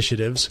nuisance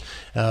initiatives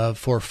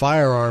for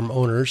firearm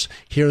owners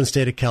here in the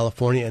state of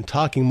California, and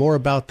talking more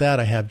about that,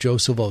 I have Joe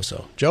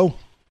Silvoso. Joe?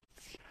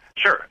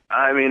 Sure.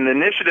 I mean, the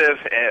initiative,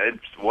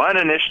 it's one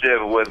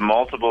initiative with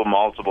multiple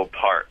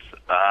parts,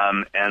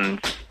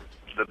 and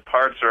the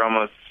parts are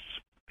almost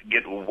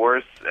get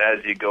worse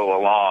as you go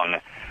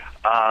along.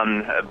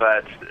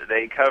 But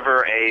they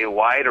cover a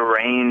wide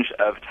range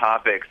of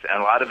topics,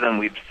 and a lot of them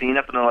we've seen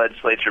up in the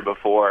legislature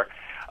before.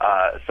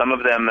 Some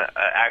of them,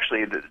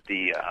 actually,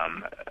 the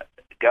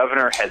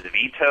governor has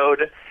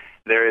vetoed.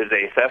 There is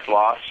a theft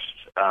loss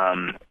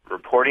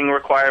reporting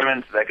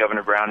requirement that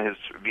Governor Brown has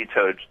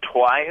vetoed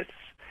twice.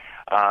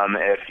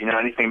 If you know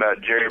anything about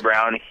Jerry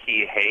Brown,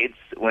 he hates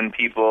when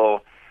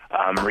people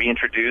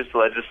reintroduce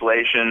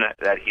legislation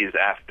that he's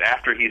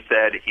after he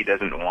said he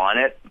doesn't want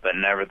it, but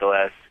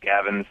nevertheless,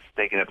 Gavin's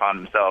taken it upon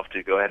himself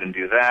to go ahead and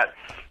do that.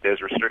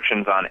 There's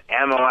restrictions on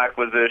ammo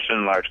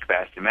acquisition, large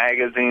capacity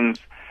magazines,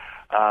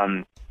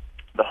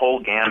 the whole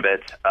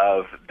gambit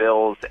of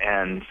bills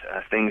and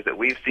things that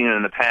we've seen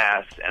in the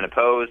past and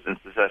opposed and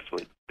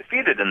successfully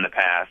defeated in the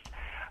past,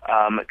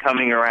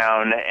 coming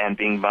around and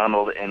being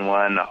bundled in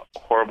one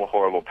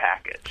horrible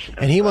package.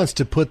 And he wants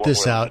to put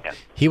this out.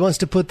 He wants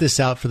to put this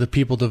out for the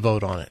people to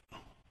vote on it.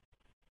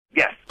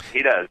 Yes,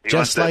 he does. He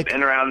wants to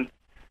run around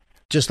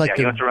the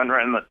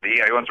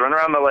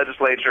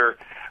legislature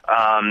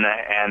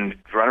and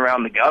run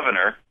around the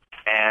governor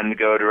and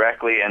go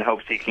directly, and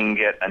hopes he can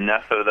get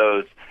enough of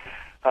those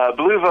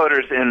blue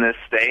voters in this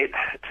state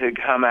to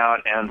come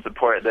out and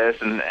support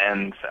this,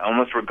 and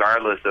almost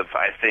regardless of,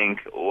 I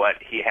think, what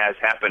he has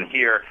happen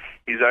here,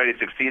 he's already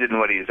succeeded in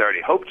what he's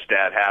already hoped to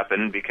have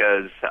happen,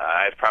 because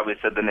I've probably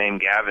said the name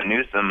Gavin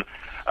Newsom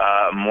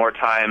more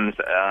times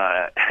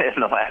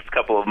in the last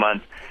couple of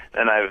months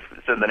than I've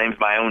said the names of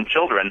my own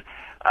children.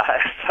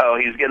 So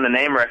he's getting the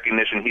name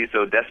recognition he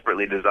so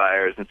desperately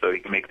desires, and so he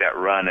can make that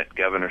run at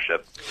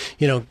governorship.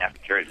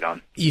 After Kerry's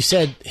gone. You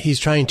said he's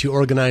trying to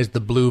organize the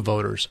blue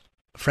voters.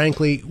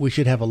 Frankly, we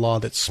should have a law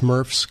that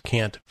Smurfs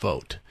can't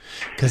vote,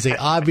 because they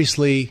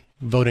obviously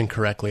vote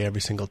incorrectly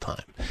every single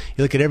time.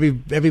 You look at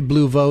every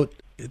blue vote,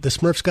 the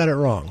Smurfs got it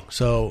wrong.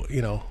 So,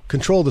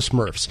 control the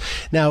Smurfs.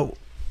 Now,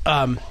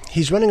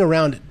 he's running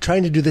around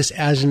trying to do this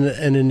as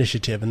an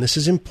initiative, and this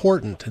is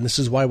important, and this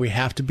is why we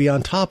have to be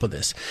on top of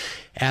this.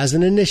 As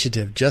an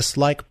initiative, just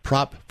like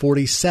Prop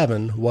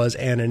 47 was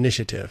an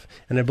initiative.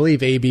 And I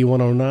believe AB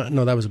 109,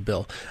 no, that was a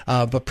bill.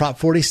 But Prop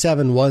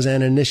 47 was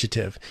an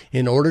initiative.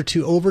 In order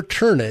to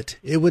overturn it,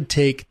 it would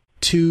take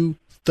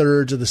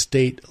 2/3 of the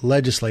state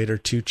legislature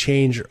to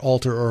change,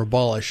 alter, or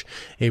abolish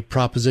a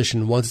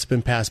proposition once it's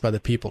been passed by the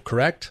people,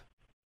 correct?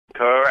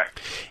 Correct.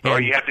 Or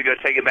you have to go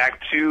take it back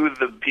to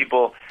the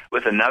people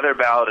with another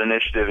ballot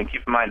initiative. And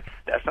keep in mind,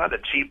 that's not a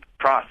cheap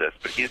process,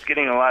 but he's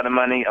getting a lot of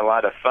money, a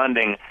lot of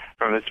funding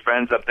from his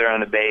friends up there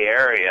in the Bay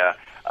Area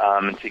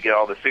to get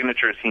all the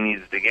signatures he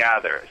needs to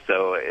gather.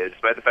 So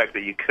despite the fact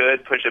that you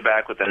could push it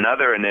back with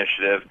another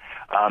initiative,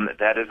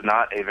 that is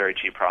not a very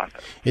cheap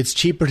process. It's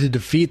cheaper to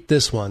defeat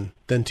this one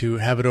than to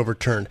have it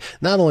overturned.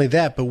 Not only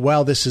that, but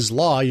while this is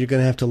law, you're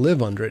going to have to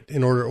live under it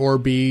in order or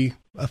be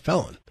a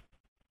felon.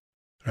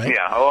 Right?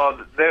 Yeah, well,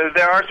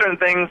 there are certain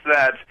things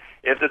that,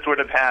 if this were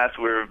to pass,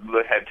 we're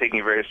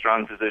taking very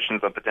strong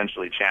positions on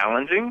potentially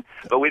challenging,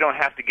 but we don't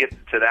have to get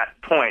to that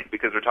point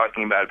because we're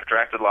talking about a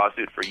protracted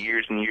lawsuit for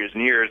years and years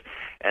and years,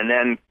 and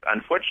then,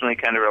 unfortunately,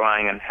 kind of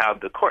relying on how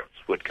the courts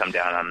would come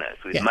down on this.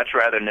 We'd much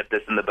rather nip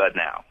this in the bud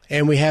now.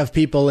 And we have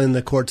people in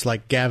the courts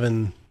like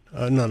Gavin,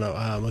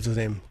 what's his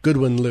name?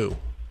 Goodwin Liu,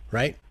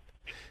 right?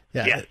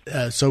 Yeah.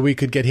 So we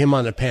could get him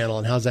on the panel,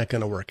 and how's that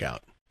going to work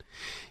out?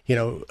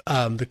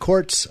 The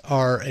courts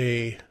are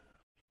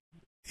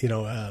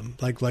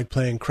like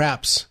playing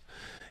craps.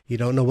 You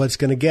don't know what's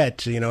going to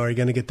get. Are you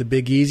going to get the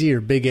Big Easy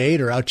or Big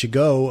 8 or out you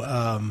go?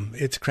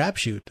 It's a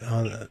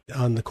crapshoot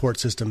on the court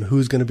system.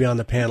 Who's going to be on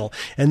the panel?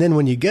 And then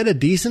when you get a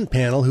decent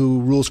panel who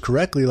rules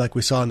correctly, like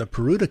we saw in the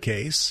Peruta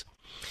case,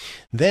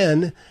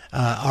 then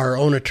our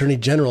own Attorney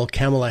General,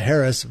 Kamala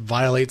Harris,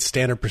 violates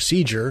standard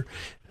procedure.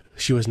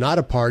 She was not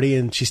a party,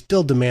 and she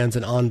still demands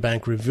an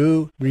en-banc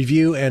review,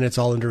 and it's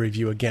all under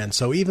review again.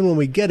 So even when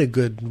we get a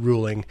good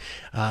ruling,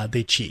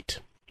 they cheat.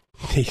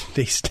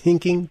 They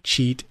stinking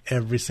cheat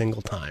every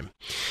single time.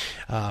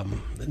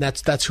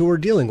 That's who we're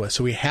dealing with.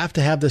 So we have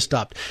to have this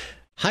stopped.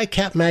 High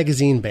cap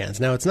magazine bans.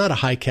 Now, it's not a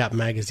high cap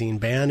magazine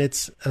ban.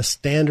 It's a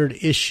standard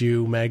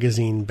issue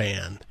magazine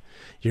ban.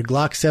 Your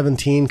Glock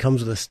 17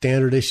 comes with a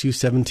standard issue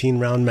 17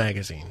 round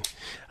magazine.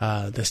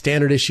 The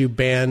standard issue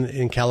ban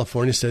in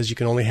California says you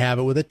can only have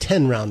it with a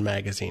 10 round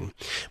magazine.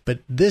 But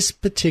this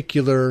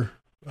particular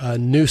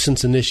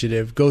nuisance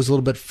initiative goes a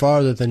little bit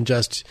farther than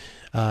just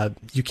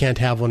you can't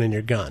have one in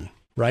your gun,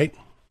 right?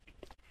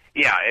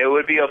 Yeah, it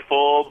would be a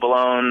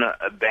full-blown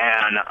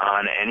ban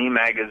on any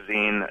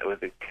magazine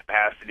with the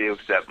capacity to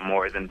accept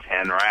more than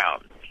 10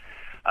 rounds.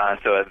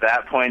 So at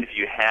that point, if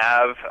you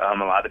have,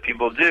 a lot of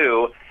people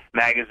do,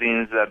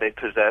 magazines that they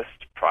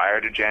possessed prior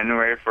to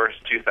January 1st,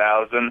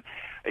 2000,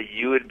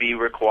 you would be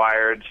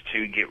required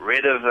to get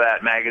rid of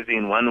that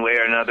magazine one way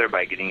or another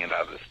by getting it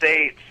out of the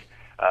state,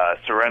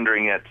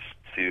 surrendering it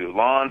to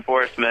law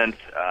enforcement,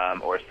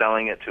 or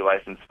selling it to a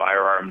licensed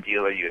firearm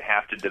dealer. You'd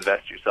have to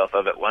divest yourself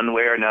of it one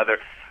way or another,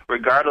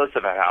 regardless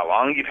of how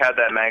long you've had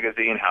that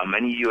magazine, how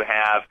many you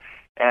have,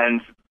 and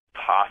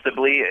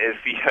possibly if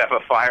you have a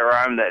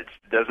firearm that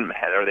doesn't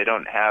have, or they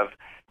don't have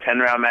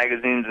 10-round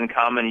magazines in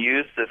common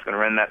use, that's going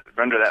to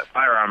render that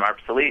firearm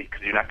obsolete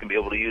because you're not going to be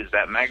able to use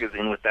that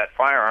magazine with that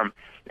firearm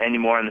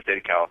anymore in the state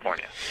of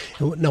California.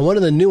 Now, one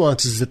of the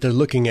nuances that they're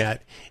looking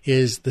at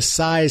is the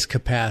size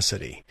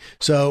capacity.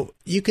 So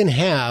you can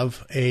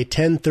have a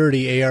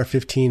 1030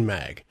 AR-15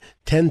 mag.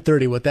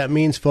 1030, what that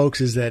means,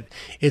 folks, is that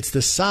it's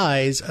the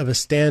size of a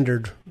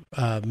standard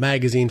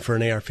magazine for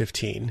an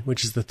AR-15,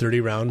 which is the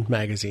 30-round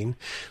magazine,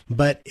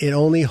 but it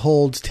only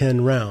holds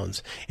 10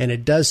 rounds. And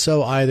it does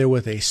so either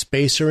with a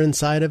spacer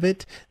inside of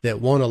it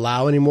that won't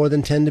allow any more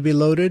than 10 to be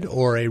loaded,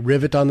 or a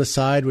rivet on the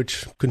side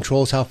which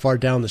controls how far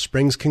down the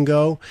springs can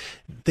go.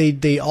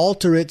 They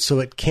alter it so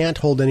it can't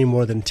hold any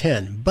more than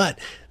 10, but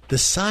the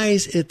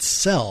size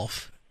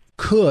itself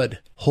could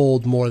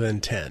hold more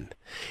than 10.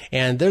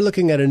 And they're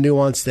looking at a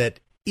nuance that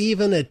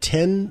even a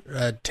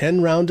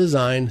 10-round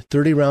design,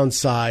 30-round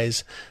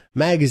size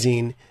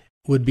magazine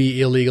would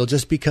be illegal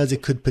just because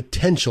it could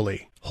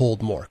potentially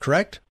hold more,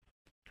 correct?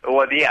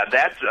 Well, yeah,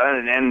 that's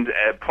an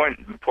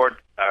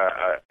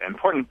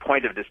important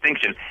point of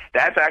distinction.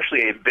 That's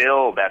actually a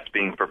bill that's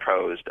being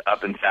proposed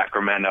up in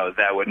Sacramento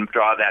that would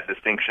draw that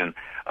distinction.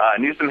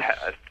 Newsom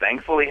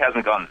thankfully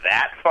hasn't gone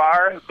that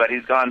far, but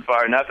he's gone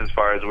far enough as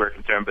far as we're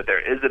concerned. But there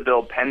is a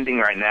bill pending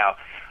right now,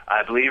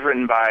 I believe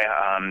written by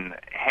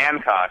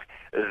Hancock,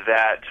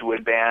 that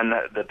would ban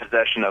the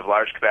possession of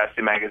large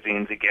capacity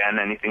magazines, again,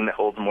 anything that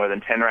holds more than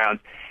 10 rounds,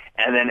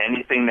 and then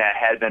anything that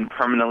had been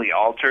permanently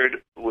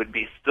altered would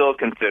be still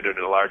considered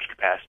a large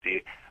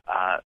capacity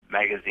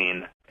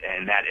magazine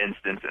in that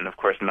instance, and of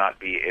course not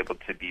be able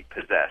to be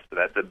possessed. So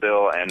that's a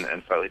bill and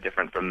slightly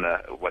different from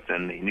what's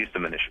in the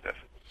Newsom initiative.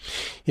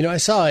 You know, I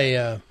saw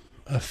a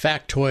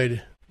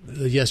factoid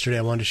yesterday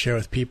I wanted to share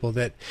with people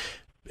that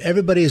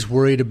everybody is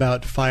worried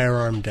about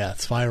firearm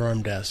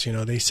deaths. You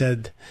know, they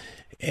said,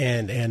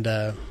 and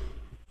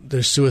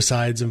there's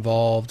suicides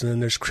involved, and then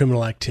there's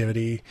criminal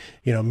activity,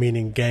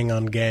 meaning gang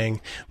on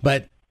gang.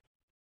 But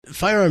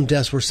firearm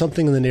deaths were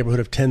something in the neighborhood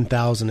of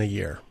 10,000 a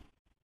year.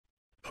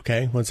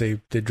 Okay, once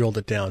they drilled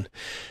it down.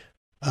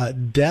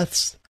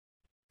 Deaths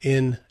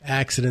in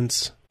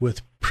accidents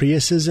with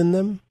Priuses in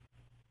them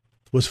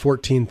was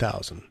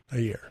 14,000 a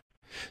year.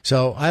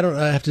 So I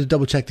have to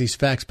double check these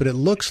facts, but it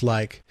looks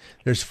like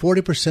there's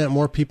 40%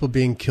 more people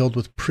being killed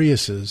with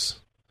Priuses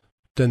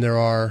than there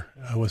are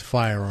with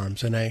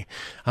firearms. And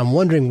I'm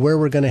wondering where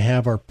we're going to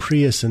have our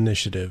Prius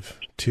initiative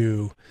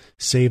to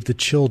save the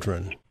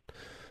children.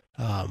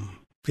 Do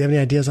you have any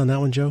ideas on that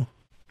one, Joe?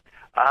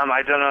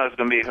 I don't know. It's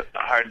going to be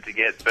hard to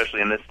get,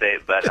 especially in this state,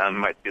 but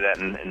might do that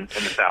in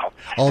the South.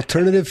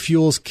 Alternative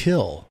fuels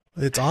kill.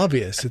 It's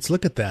obvious.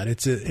 Look at that.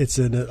 It's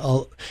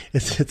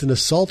an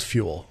assault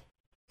fuel.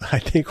 I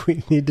think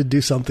we need to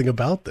do something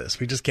about this.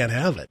 We just can't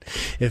have it.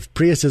 If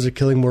Priuses are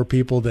killing more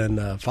people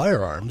than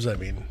firearms, I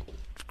mean,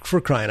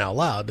 for crying out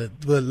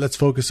loud, let's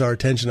focus our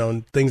attention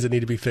on things that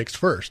need to be fixed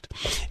first.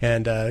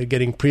 And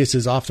getting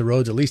Priuses off the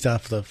roads, at least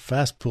off the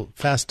fast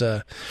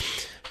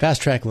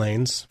track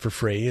lanes for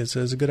free is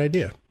a good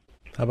idea.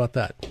 How about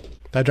that?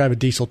 I drive a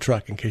diesel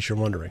truck, in case you're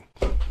wondering.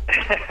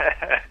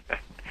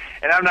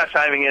 And I'm not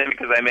chiming in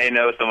because I may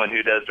know someone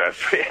who does drive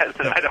Prius,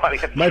 and I don't want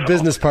to get My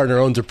business partner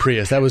owns a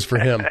Prius. That was for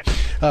him.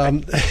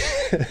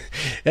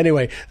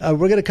 Anyway, we're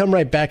going to come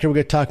right back here. We're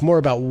going to talk more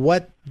about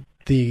what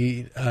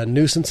the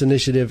nuisance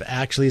initiative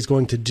actually is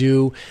going to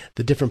do,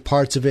 the different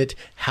parts of it,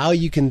 how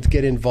you can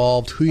get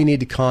involved, who you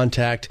need to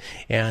contact,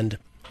 and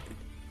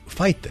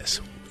fight this.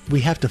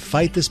 We have to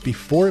fight this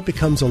before it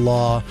becomes a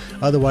law.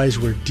 Otherwise,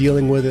 we're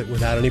dealing with it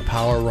without any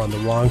power. We're on the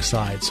wrong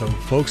side. So,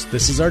 folks,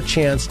 this is our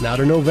chance now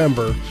to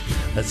November.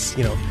 That's,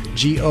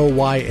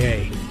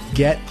 GOYA.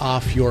 Get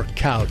off your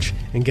couch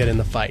and get in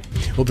the fight.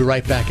 We'll be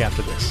right back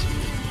after this.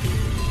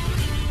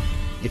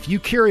 If you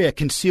carry a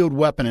concealed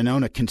weapon and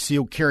own a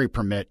concealed carry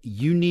permit,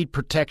 you need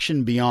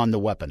protection beyond the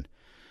weapon.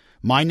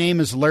 My name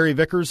is Larry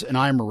Vickers, and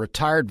I am a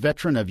retired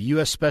veteran of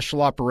U.S.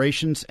 Special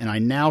Operations, and I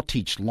now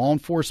teach law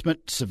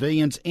enforcement,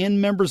 civilians, and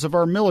members of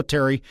our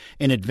military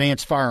in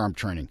advanced firearm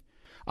training.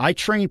 I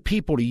train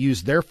people to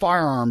use their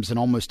firearms in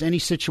almost any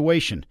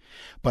situation,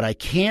 but I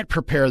can't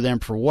prepare them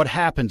for what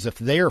happens if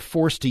they are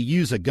forced to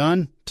use a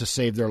gun to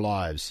save their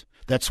lives.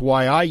 That's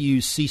why I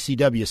use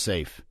CCW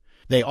Safe.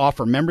 They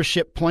offer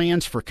membership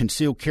plans for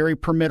concealed carry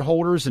permit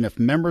holders, and if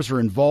members are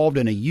involved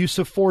in a use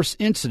of force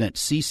incident,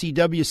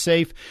 CCW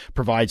Safe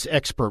provides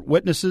expert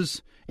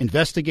witnesses,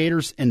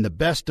 investigators, and the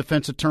best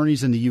defense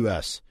attorneys in the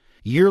U.S.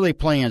 Yearly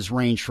plans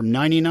range from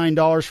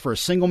 $99 for a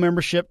single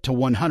membership to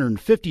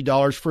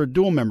 $150 for a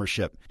dual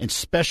membership, and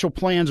special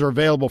plans are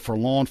available for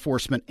law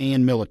enforcement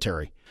and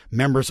military.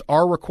 Members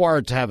are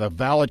required to have a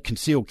valid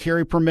concealed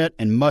carry permit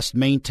and must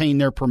maintain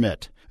their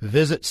permit.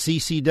 Visit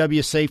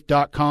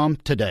ccwsafe.com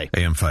today.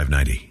 AM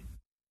 590,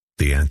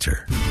 The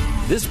Answer.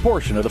 This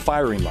portion of the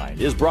firing line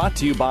is brought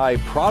to you by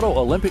Prado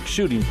Olympic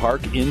Shooting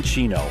Park in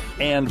Chino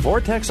and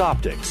Vortex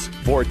Optics.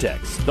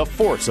 Vortex, the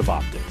force of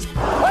optics.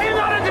 Are you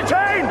not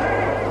entertained?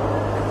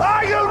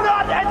 Are you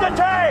not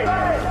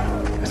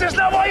entertained? Is this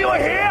not why you are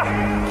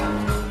here?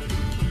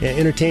 Yeah,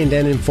 entertained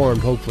and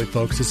informed, hopefully,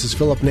 folks. This is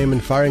Philip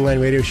Naiman, Firing Line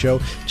Radio Show.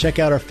 Check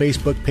out our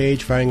Facebook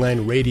page, Firing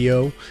Line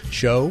Radio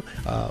Show,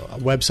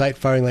 website,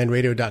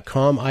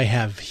 firinglineradio.com. I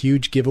have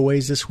huge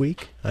giveaways this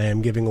week. I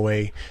am giving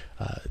away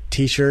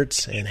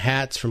T-shirts and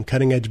hats from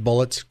Cutting Edge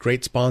Bullets.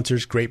 Great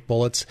sponsors, great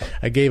bullets.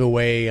 I gave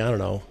away,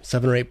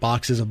 7 or 8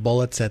 boxes of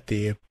bullets at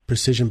the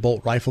Precision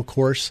Bolt Rifle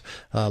course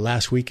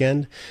last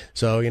weekend.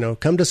 So,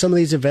 come to some of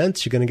these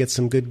events. You're going to get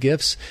some good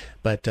gifts.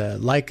 But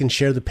like and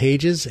share the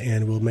pages,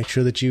 and we'll make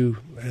sure that you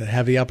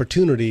have the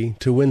opportunity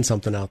to win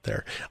something out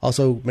there.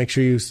 Also, make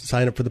sure you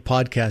sign up for the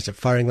podcast at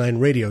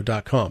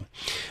firinglineradio.com.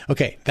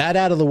 Okay, that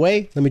out of the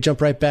way, let me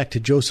jump right back to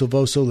Joe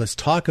Silvoso. Let's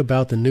talk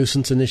about the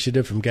nuisance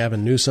initiative from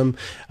Gavin Newsom.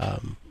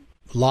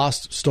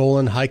 Lost,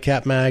 stolen,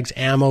 high-cap mags,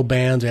 ammo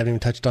bans. We haven't even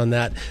touched on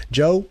that.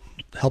 Joe,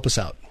 help us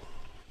out.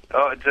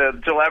 Oh, to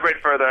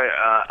elaborate further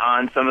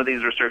on some of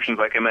these restrictions,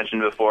 like I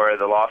mentioned before,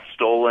 the lost,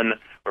 stolen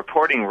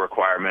reporting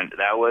requirement,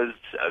 that was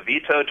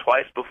vetoed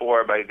twice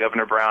before by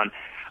Governor Brown.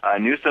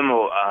 Newsom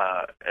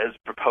has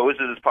proposed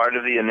it as part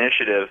of the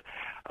initiative,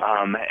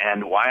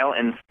 and while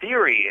in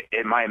theory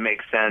it might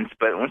make sense,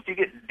 but once you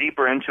get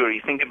deeper into it,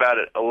 you think about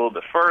it a little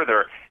bit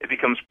further, it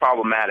becomes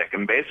problematic.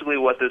 And basically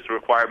what this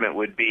requirement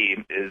would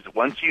be is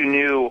once you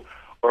knew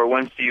or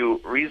once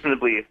you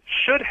reasonably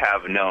should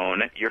have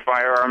known your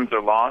firearms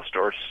are lost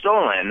or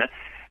stolen,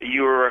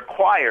 you are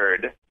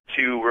required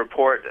to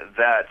report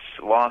that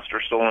lost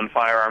or stolen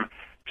firearm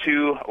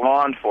to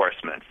law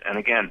enforcement. And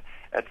again,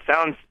 that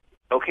sounds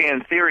okay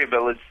in theory,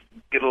 but let's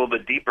get a little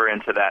bit deeper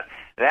into that.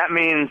 That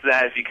means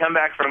that if you come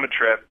back from a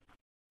trip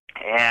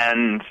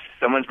and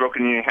someone's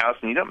broken into your house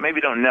and you don't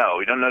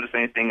notice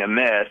anything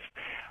amiss,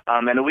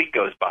 and a week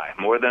goes by,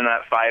 more than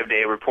that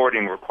 5-day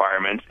reporting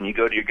requirement, and you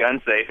go to your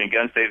gun safe, and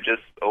your gun safe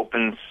just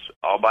opens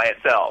all by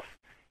itself,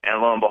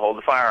 and lo and behold,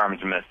 the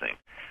firearms are missing.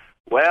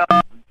 Well,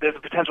 there's a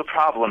potential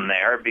problem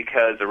there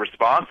because a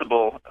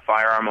responsible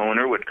firearm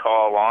owner would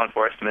call law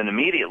enforcement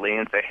immediately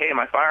and say, hey,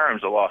 my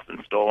firearms are lost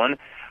and stolen.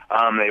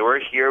 They were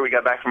here. We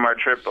got back from our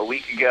trip a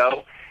week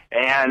ago,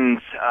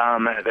 and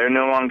they're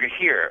no longer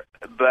here.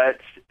 But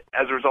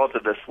as a result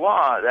of this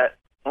law, that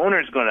owner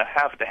is going to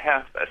have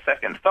a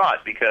second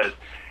thought, because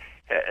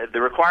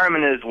the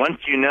requirement is once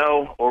you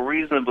know or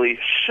reasonably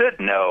should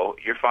know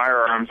your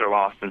firearms are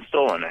lost and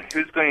stolen. And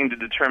who's going to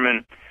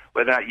determine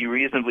whether or not you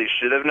reasonably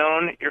should have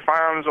known your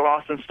firearms are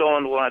lost and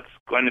stolen? Well, that's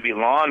going to be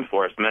law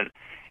enforcement.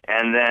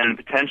 And then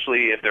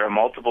potentially, if there are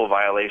multiple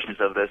violations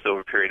of this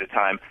over a period of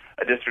time,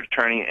 a district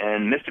attorney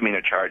and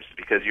misdemeanor charges,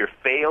 because your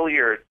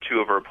failure to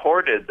have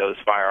reported those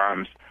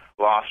firearms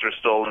lost or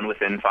stolen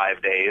within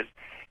 5 days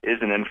is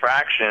an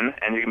infraction,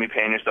 and you're going to be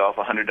paying yourself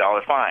a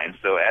 $100 fine.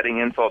 So adding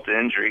insult to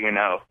injury, you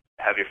now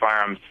have your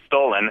firearms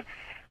stolen.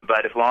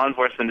 But if law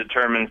enforcement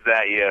determines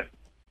that you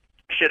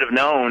should have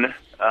known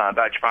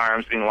about your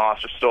firearms being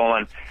lost or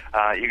stolen,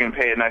 you're going to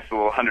pay a nice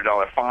little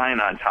 $100 fine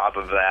on top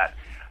of that.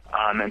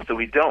 And so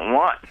we don't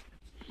want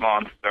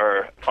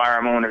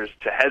firearm owners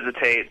to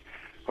hesitate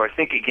or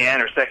think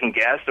again or second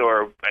guess,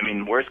 or, I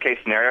mean, worst case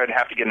scenario, to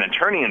have to get an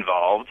attorney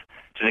involved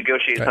to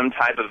negotiate some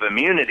type of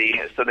immunity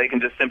so they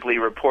can just simply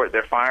report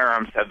their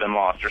firearms have been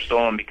lost or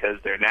stolen, because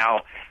they're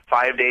now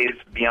 5 days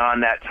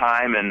beyond that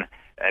time, and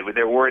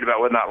they're worried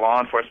about whether or not law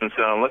enforcement's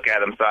going to look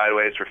at them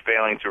sideways for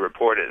failing to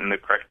report it in the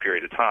correct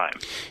period of time.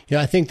 Yeah,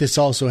 I think this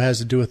also has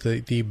to do with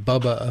the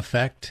Bubba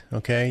effect,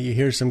 okay? You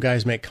hear some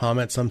guys make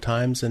comments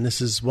sometimes, and this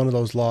is one of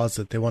those laws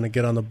that they want to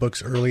get on the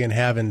books early and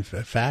have in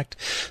fact.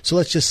 So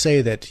let's just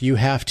say that you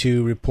have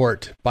to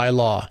report by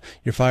law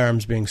your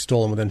firearms being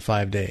stolen within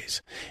 5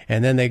 days.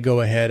 And then they go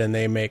ahead and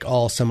they make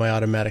all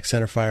semi-automatic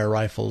centerfire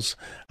rifles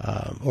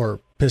or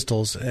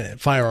pistols,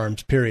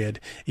 firearms, period,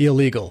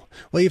 illegal.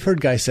 Well, you've heard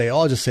guys say,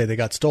 oh, I'll just say they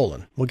got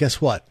stolen. Well, guess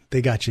what? They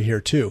got you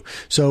here too.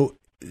 So,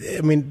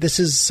 I mean, this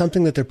is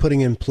something that they're putting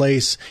in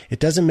place.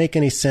 It doesn't make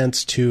any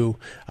sense to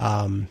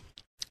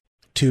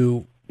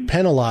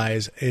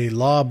penalize a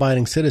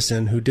law-abiding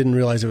citizen who didn't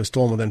realize it was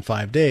stolen within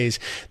 5 days.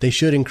 They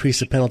should increase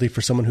the penalty for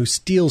someone who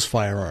steals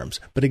firearms.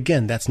 But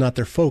again, that's not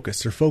their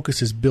focus. Their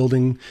focus is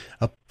building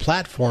a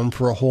platform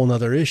for a whole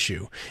nother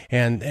issue.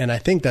 And I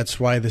think that's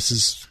why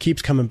this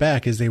keeps coming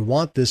back, is they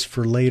want this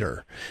for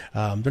later.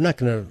 They're not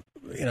going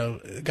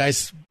to,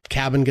 guy's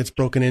cabin gets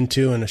broken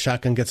into and a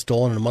shotgun gets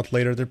stolen, and a month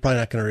later, they're probably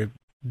not going to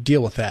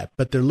deal with that,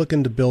 but they're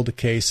looking to build a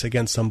case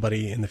against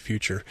somebody in the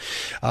future.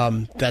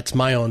 That's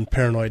my own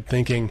paranoid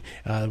thinking,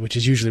 which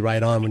is usually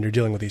right on when you're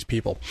dealing with these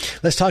people.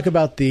 Let's talk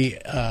about the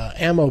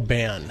ammo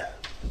ban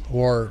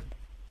or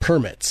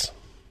permits.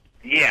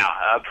 Yeah,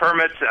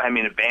 permits, I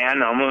mean, a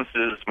ban almost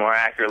is more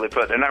accurately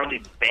put. They're not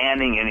really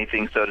banning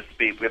anything, so to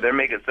speak, but they're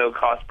making it so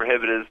cost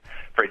prohibitive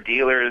for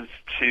dealers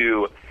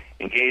to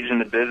engage in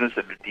the business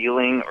of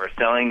dealing or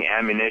selling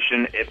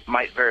ammunition. It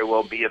might very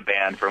well be a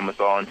ban for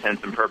almost all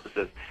intents and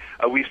purposes.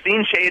 We've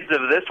seen shades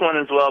of this one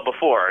as well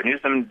before.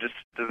 Newsom just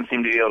doesn't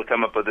seem to be able to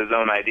come up with his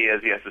own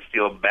ideas. He has to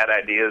steal bad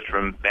ideas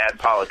from bad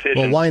politicians.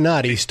 Well, why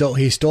not? He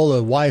stole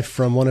a wife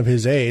from one of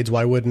his aides.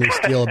 Why wouldn't he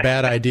steal a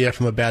bad idea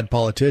from a bad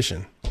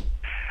politician?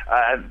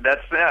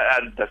 That's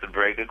a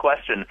very good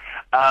question.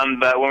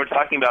 But when we're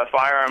talking about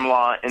firearm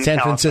law in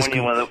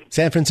California...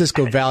 San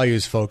Francisco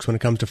values, folks, when it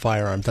comes to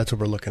firearms. That's what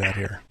we're looking at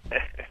here.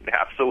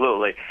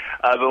 Absolutely.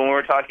 But when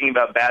we're talking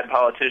about bad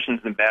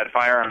politicians and bad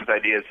firearms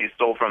ideas, he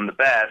stole from the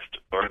best,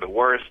 or the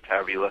worst,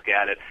 however you look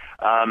at it.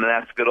 And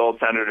that's good old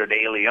Senator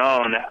De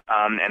Leon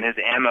and his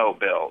ammo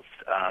bills.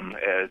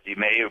 As you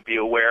may be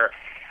aware,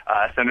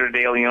 Senator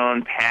De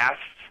Leon passed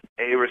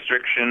a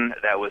restriction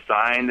that was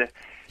signed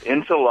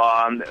into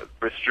law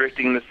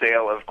restricting the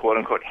sale of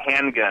quote-unquote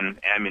handgun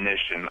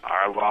ammunition.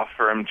 Our law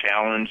firm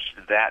challenged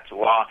that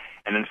law,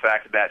 and in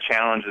fact that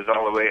challenge is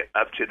all the way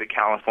up to the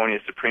California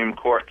Supreme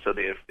Court, so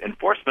the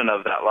enforcement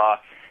of that law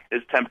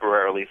is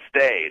temporarily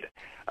stayed.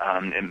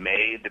 It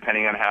may,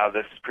 depending on how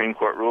the Supreme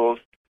Court rules,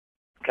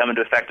 come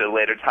into effect at a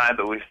later time,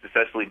 but we've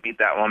successfully beat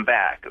that one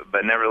back.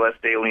 But nevertheless,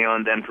 De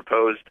Leon then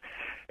proposed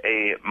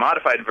a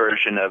modified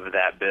version of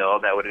that bill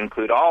that would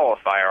include all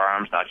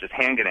firearms, not just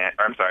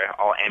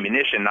all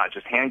ammunition, not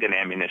just handgun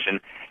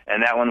ammunition,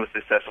 and that one was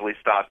successfully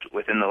stopped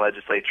within the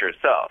legislature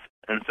itself.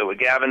 And so what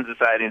Gavin's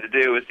deciding to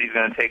do is he's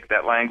going to take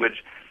that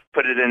language,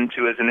 put it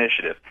into his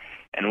initiative.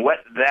 And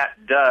what that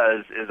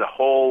does is a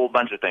whole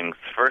bunch of things.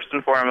 First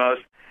and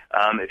foremost,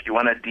 if you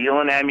want to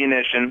deal in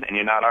ammunition and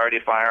you're not already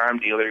a firearm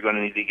dealer, you're going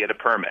to need to get a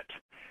permit.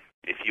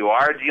 If you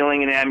are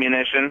dealing in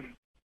ammunition,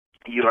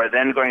 you are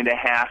then going to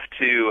have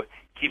to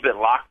keep it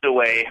locked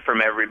away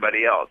from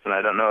everybody else. And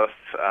I don't know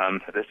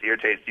if this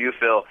irritates you,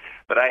 Phil,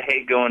 but I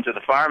hate going to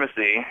the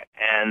pharmacy,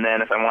 and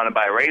then if I want to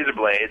buy razor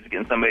blades,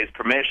 getting somebody's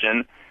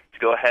permission to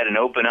go ahead and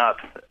open up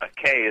a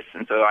case,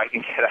 and so I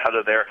can get out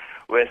of there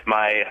with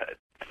my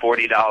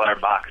 $40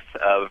 box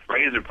of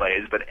razor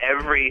blades. But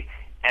every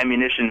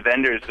ammunition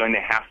vendor is going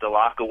to have to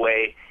lock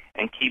away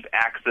and keep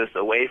access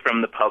away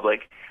from the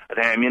public of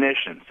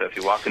ammunition. So if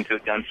you walk into a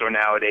gun store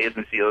nowadays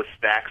and see those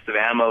stacks of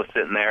ammo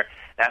sitting there,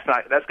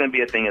 That's going to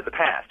be a thing of the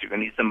past. You're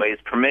going to need somebody's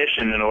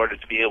permission in order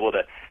to be able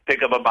to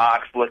pick up a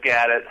box, look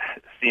at it,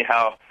 see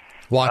how...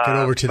 Walk it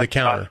over to the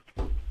counter.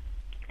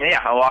 Yeah,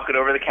 I'll walk it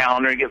over the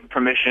counter, get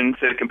permission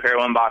to compare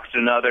one box to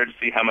another to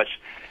see how much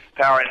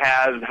power it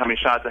has, how many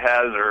shots it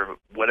has, or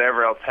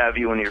whatever else have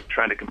you when you're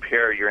trying to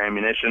compare your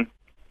ammunition.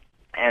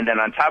 And then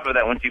on top of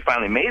that, once you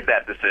finally made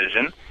that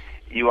decision,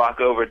 you walk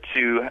over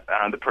to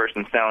the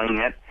person selling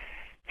it.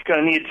 You're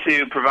going to need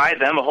to provide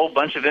them a whole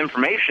bunch of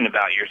information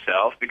about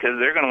yourself because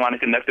they're going to want to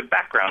conduct a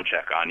background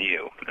check on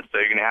you. And so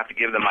you're going to have to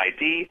give them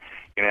ID.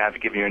 You're going to have to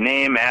give them your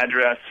name,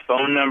 address,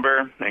 phone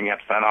number, and you have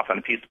to sign off on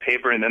a piece of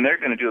paper, and then they're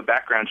going to do a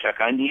background check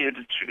on you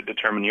to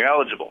determine you're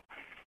eligible.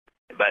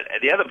 But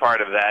the other part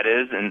of that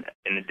is,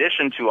 in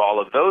addition to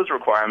all of those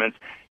requirements,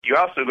 you're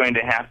also going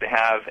to have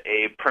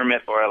a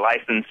permit or a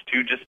license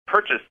to just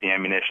purchase the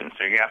ammunition.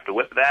 So you're going to have to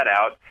whip that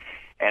out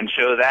and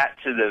show that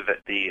to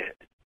the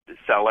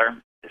seller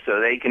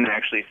so they can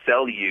actually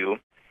sell you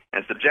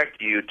and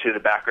subject you to the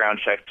background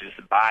check to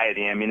just buy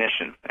the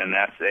ammunition. And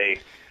that's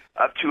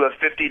up to a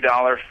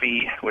 $50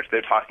 fee, which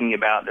they're talking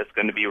about, that's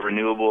going to be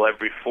renewable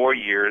every 4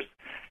 years,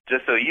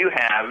 just so you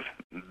have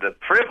the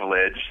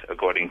privilege,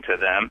 according to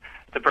them,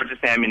 to purchase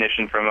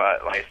ammunition from a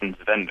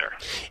licensed vendor.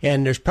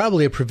 And there's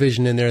probably a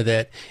provision in there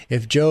that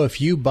if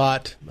you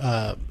bought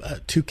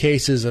 2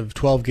 cases of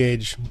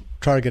 12-gauge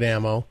target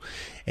ammo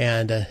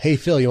and, hey,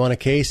 Phil, you want a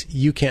case?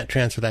 You can't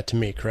transfer that to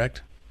me,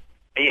 correct?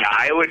 Yeah,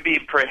 I would be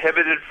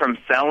prohibited from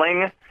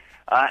selling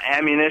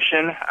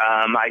ammunition.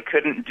 I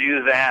couldn't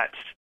do that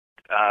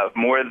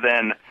more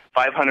than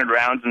 500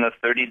 rounds in a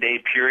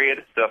 30-day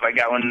period. So if I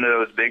got one of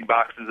those big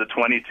boxes of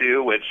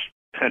 22, which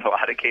in a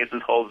lot of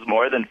cases holds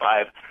more than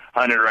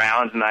 500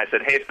 rounds, and I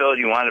said, hey, Phil, do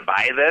you want to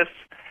buy this?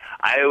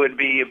 I would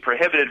be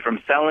prohibited from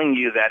selling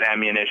you that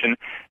ammunition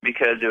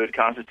because it would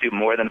constitute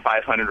more than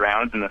 500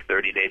 rounds in a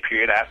 30-day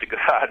period. I have to go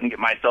out and get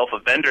myself a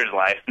vendor's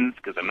license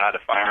because I'm not a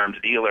firearms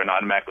dealer and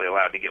automatically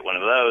allowed to get one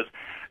of those,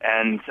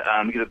 and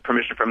get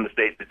permission from the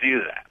state to do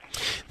that.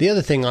 The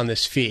other thing on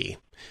this fee,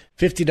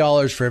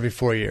 $50 for every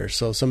 4 years.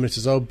 So somebody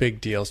says, oh,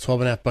 big deal. It's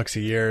 $12.50 a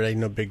year. Ain't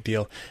no big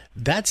deal.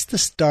 That's the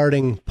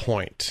starting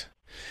point.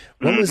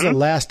 When was the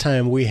last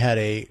time we had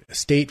a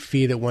state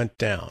fee that went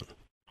down?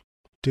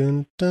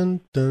 Dun,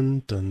 dun,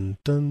 dun, dun,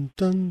 dun,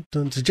 dun,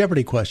 dun. It's a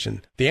Jeopardy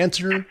question. The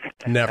answer,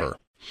 never.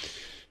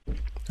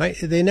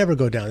 They never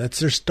go down. That's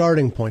their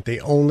starting point. They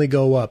only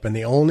go up, and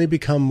they only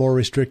become more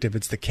restrictive.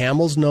 It's the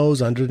camel's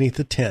nose underneath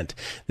the tent.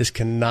 This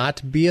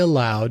cannot be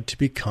allowed to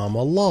become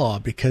a law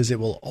because it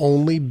will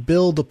only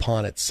build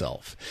upon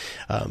itself.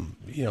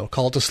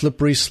 Call it a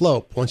slippery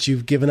slope. Once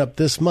you've given up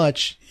this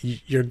much,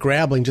 you're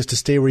grappling just to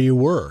stay where you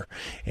were,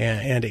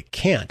 and it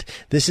can't.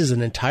 This is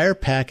an entire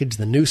package,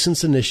 the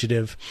nuisance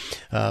initiative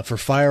for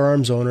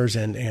firearms owners,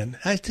 and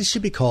this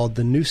should be called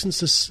the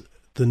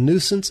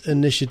nuisance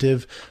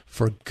initiative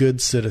for good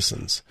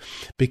citizens,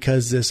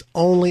 because this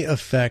only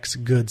affects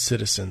good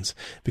citizens.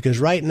 Because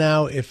right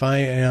now, if I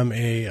am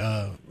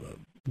a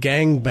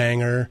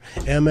gangbanger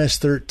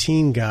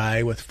MS-13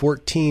 guy with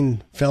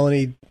 14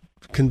 felony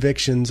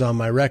convictions on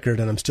my record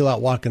and I'm still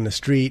out walking the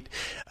street,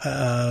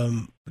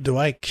 do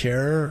I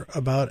care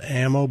about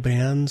ammo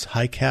bans,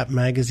 high cap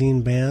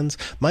magazine bans?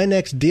 My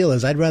next deal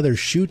is I'd rather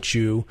shoot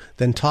you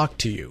than talk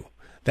to you.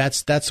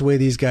 That's the way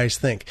these guys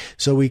think.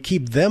 So we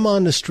keep them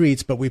on the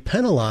streets, but we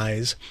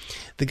penalize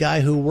the guy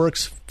who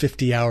works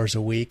 50 hours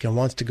a week and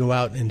wants to go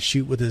out and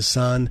shoot with his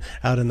son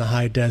out in the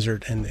high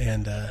desert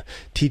and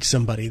teach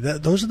somebody.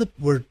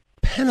 We're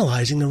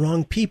penalizing the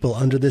wrong people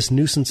under this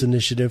nuisance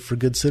initiative for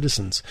good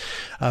citizens.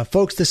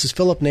 Folks, this is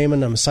Philip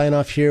Naiman. I'm signing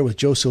off here with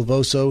Joe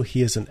Silvoso.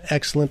 He is an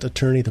excellent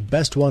attorney, the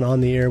best one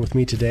on the air with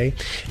me today,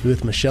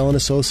 with Michelle and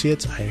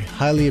Associates. I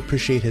highly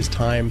appreciate his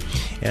time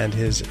and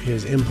his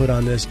input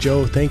on this.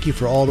 Joe, thank you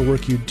for all the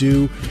work you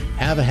do.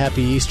 Have a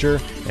happy Easter,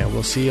 and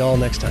we'll see you all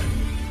next time.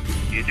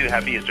 You too.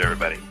 Happy Easter,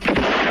 everybody.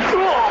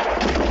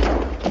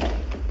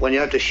 When you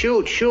have to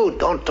shoot,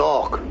 don't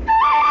talk.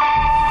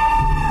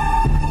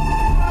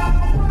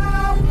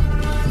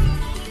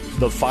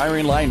 The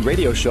Firing Line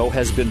Radio Show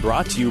has been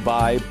brought to you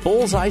by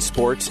Bullseye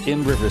Sports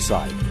in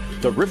Riverside,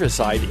 the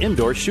Riverside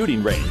Indoor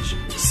Shooting Range,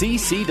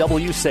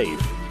 CCW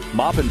Safe,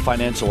 Maupin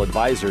Financial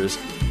Advisors,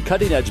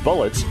 Cutting Edge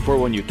Bullets for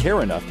when you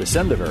care enough to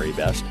send the very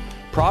best,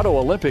 Prado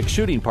Olympic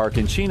Shooting Park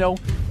in Chino,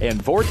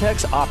 and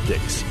Vortex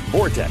Optics.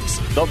 Vortex,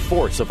 the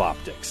force of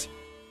optics.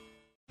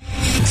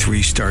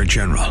 3-star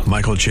General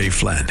Michael J.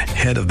 Flynn,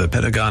 head of the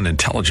Pentagon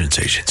Intelligence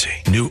Agency,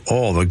 knew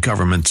all the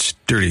government's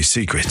dirty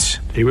secrets.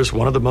 He was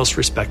one of the most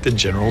respected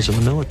generals in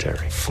the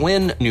military.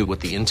 Flynn knew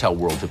what the intel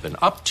world had been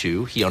up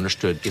to. He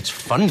understood its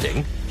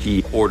funding.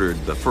 He ordered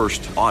the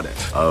first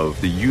audit of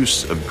the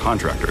use of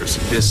contractors.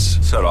 This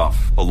set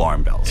off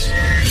alarm bells.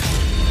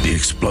 The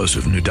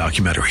explosive new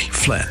documentary,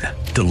 Flynn,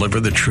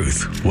 deliver the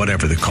truth,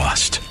 whatever the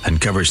cost,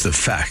 uncovers the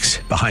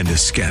facts behind the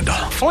scandal.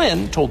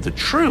 Flynn told the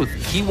truth.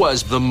 He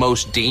was the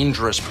most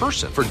dangerous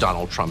person for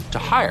Donald Trump to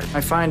hire. I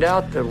find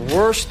out the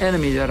worst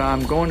enemy that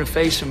I'm going to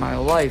face in my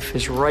life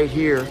is right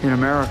here in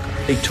America.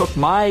 They took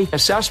my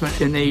assessment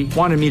and they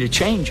wanted me to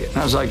change it. And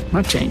I was like, I'm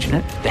not changing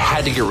it. They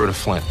had to get rid of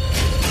Flynn.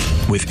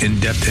 With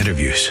in-depth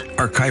interviews,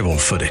 archival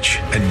footage,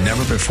 and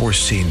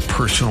never-before-seen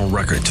personal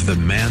records of the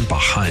man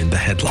behind the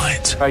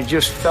headlines. I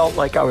just felt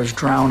like I was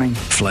drowning.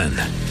 Flynn,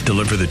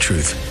 deliver the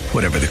truth,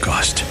 whatever the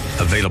cost.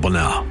 Available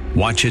now.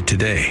 Watch it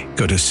today.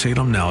 Go to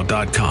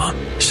salemnow.com.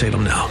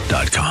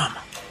 salemnow.com.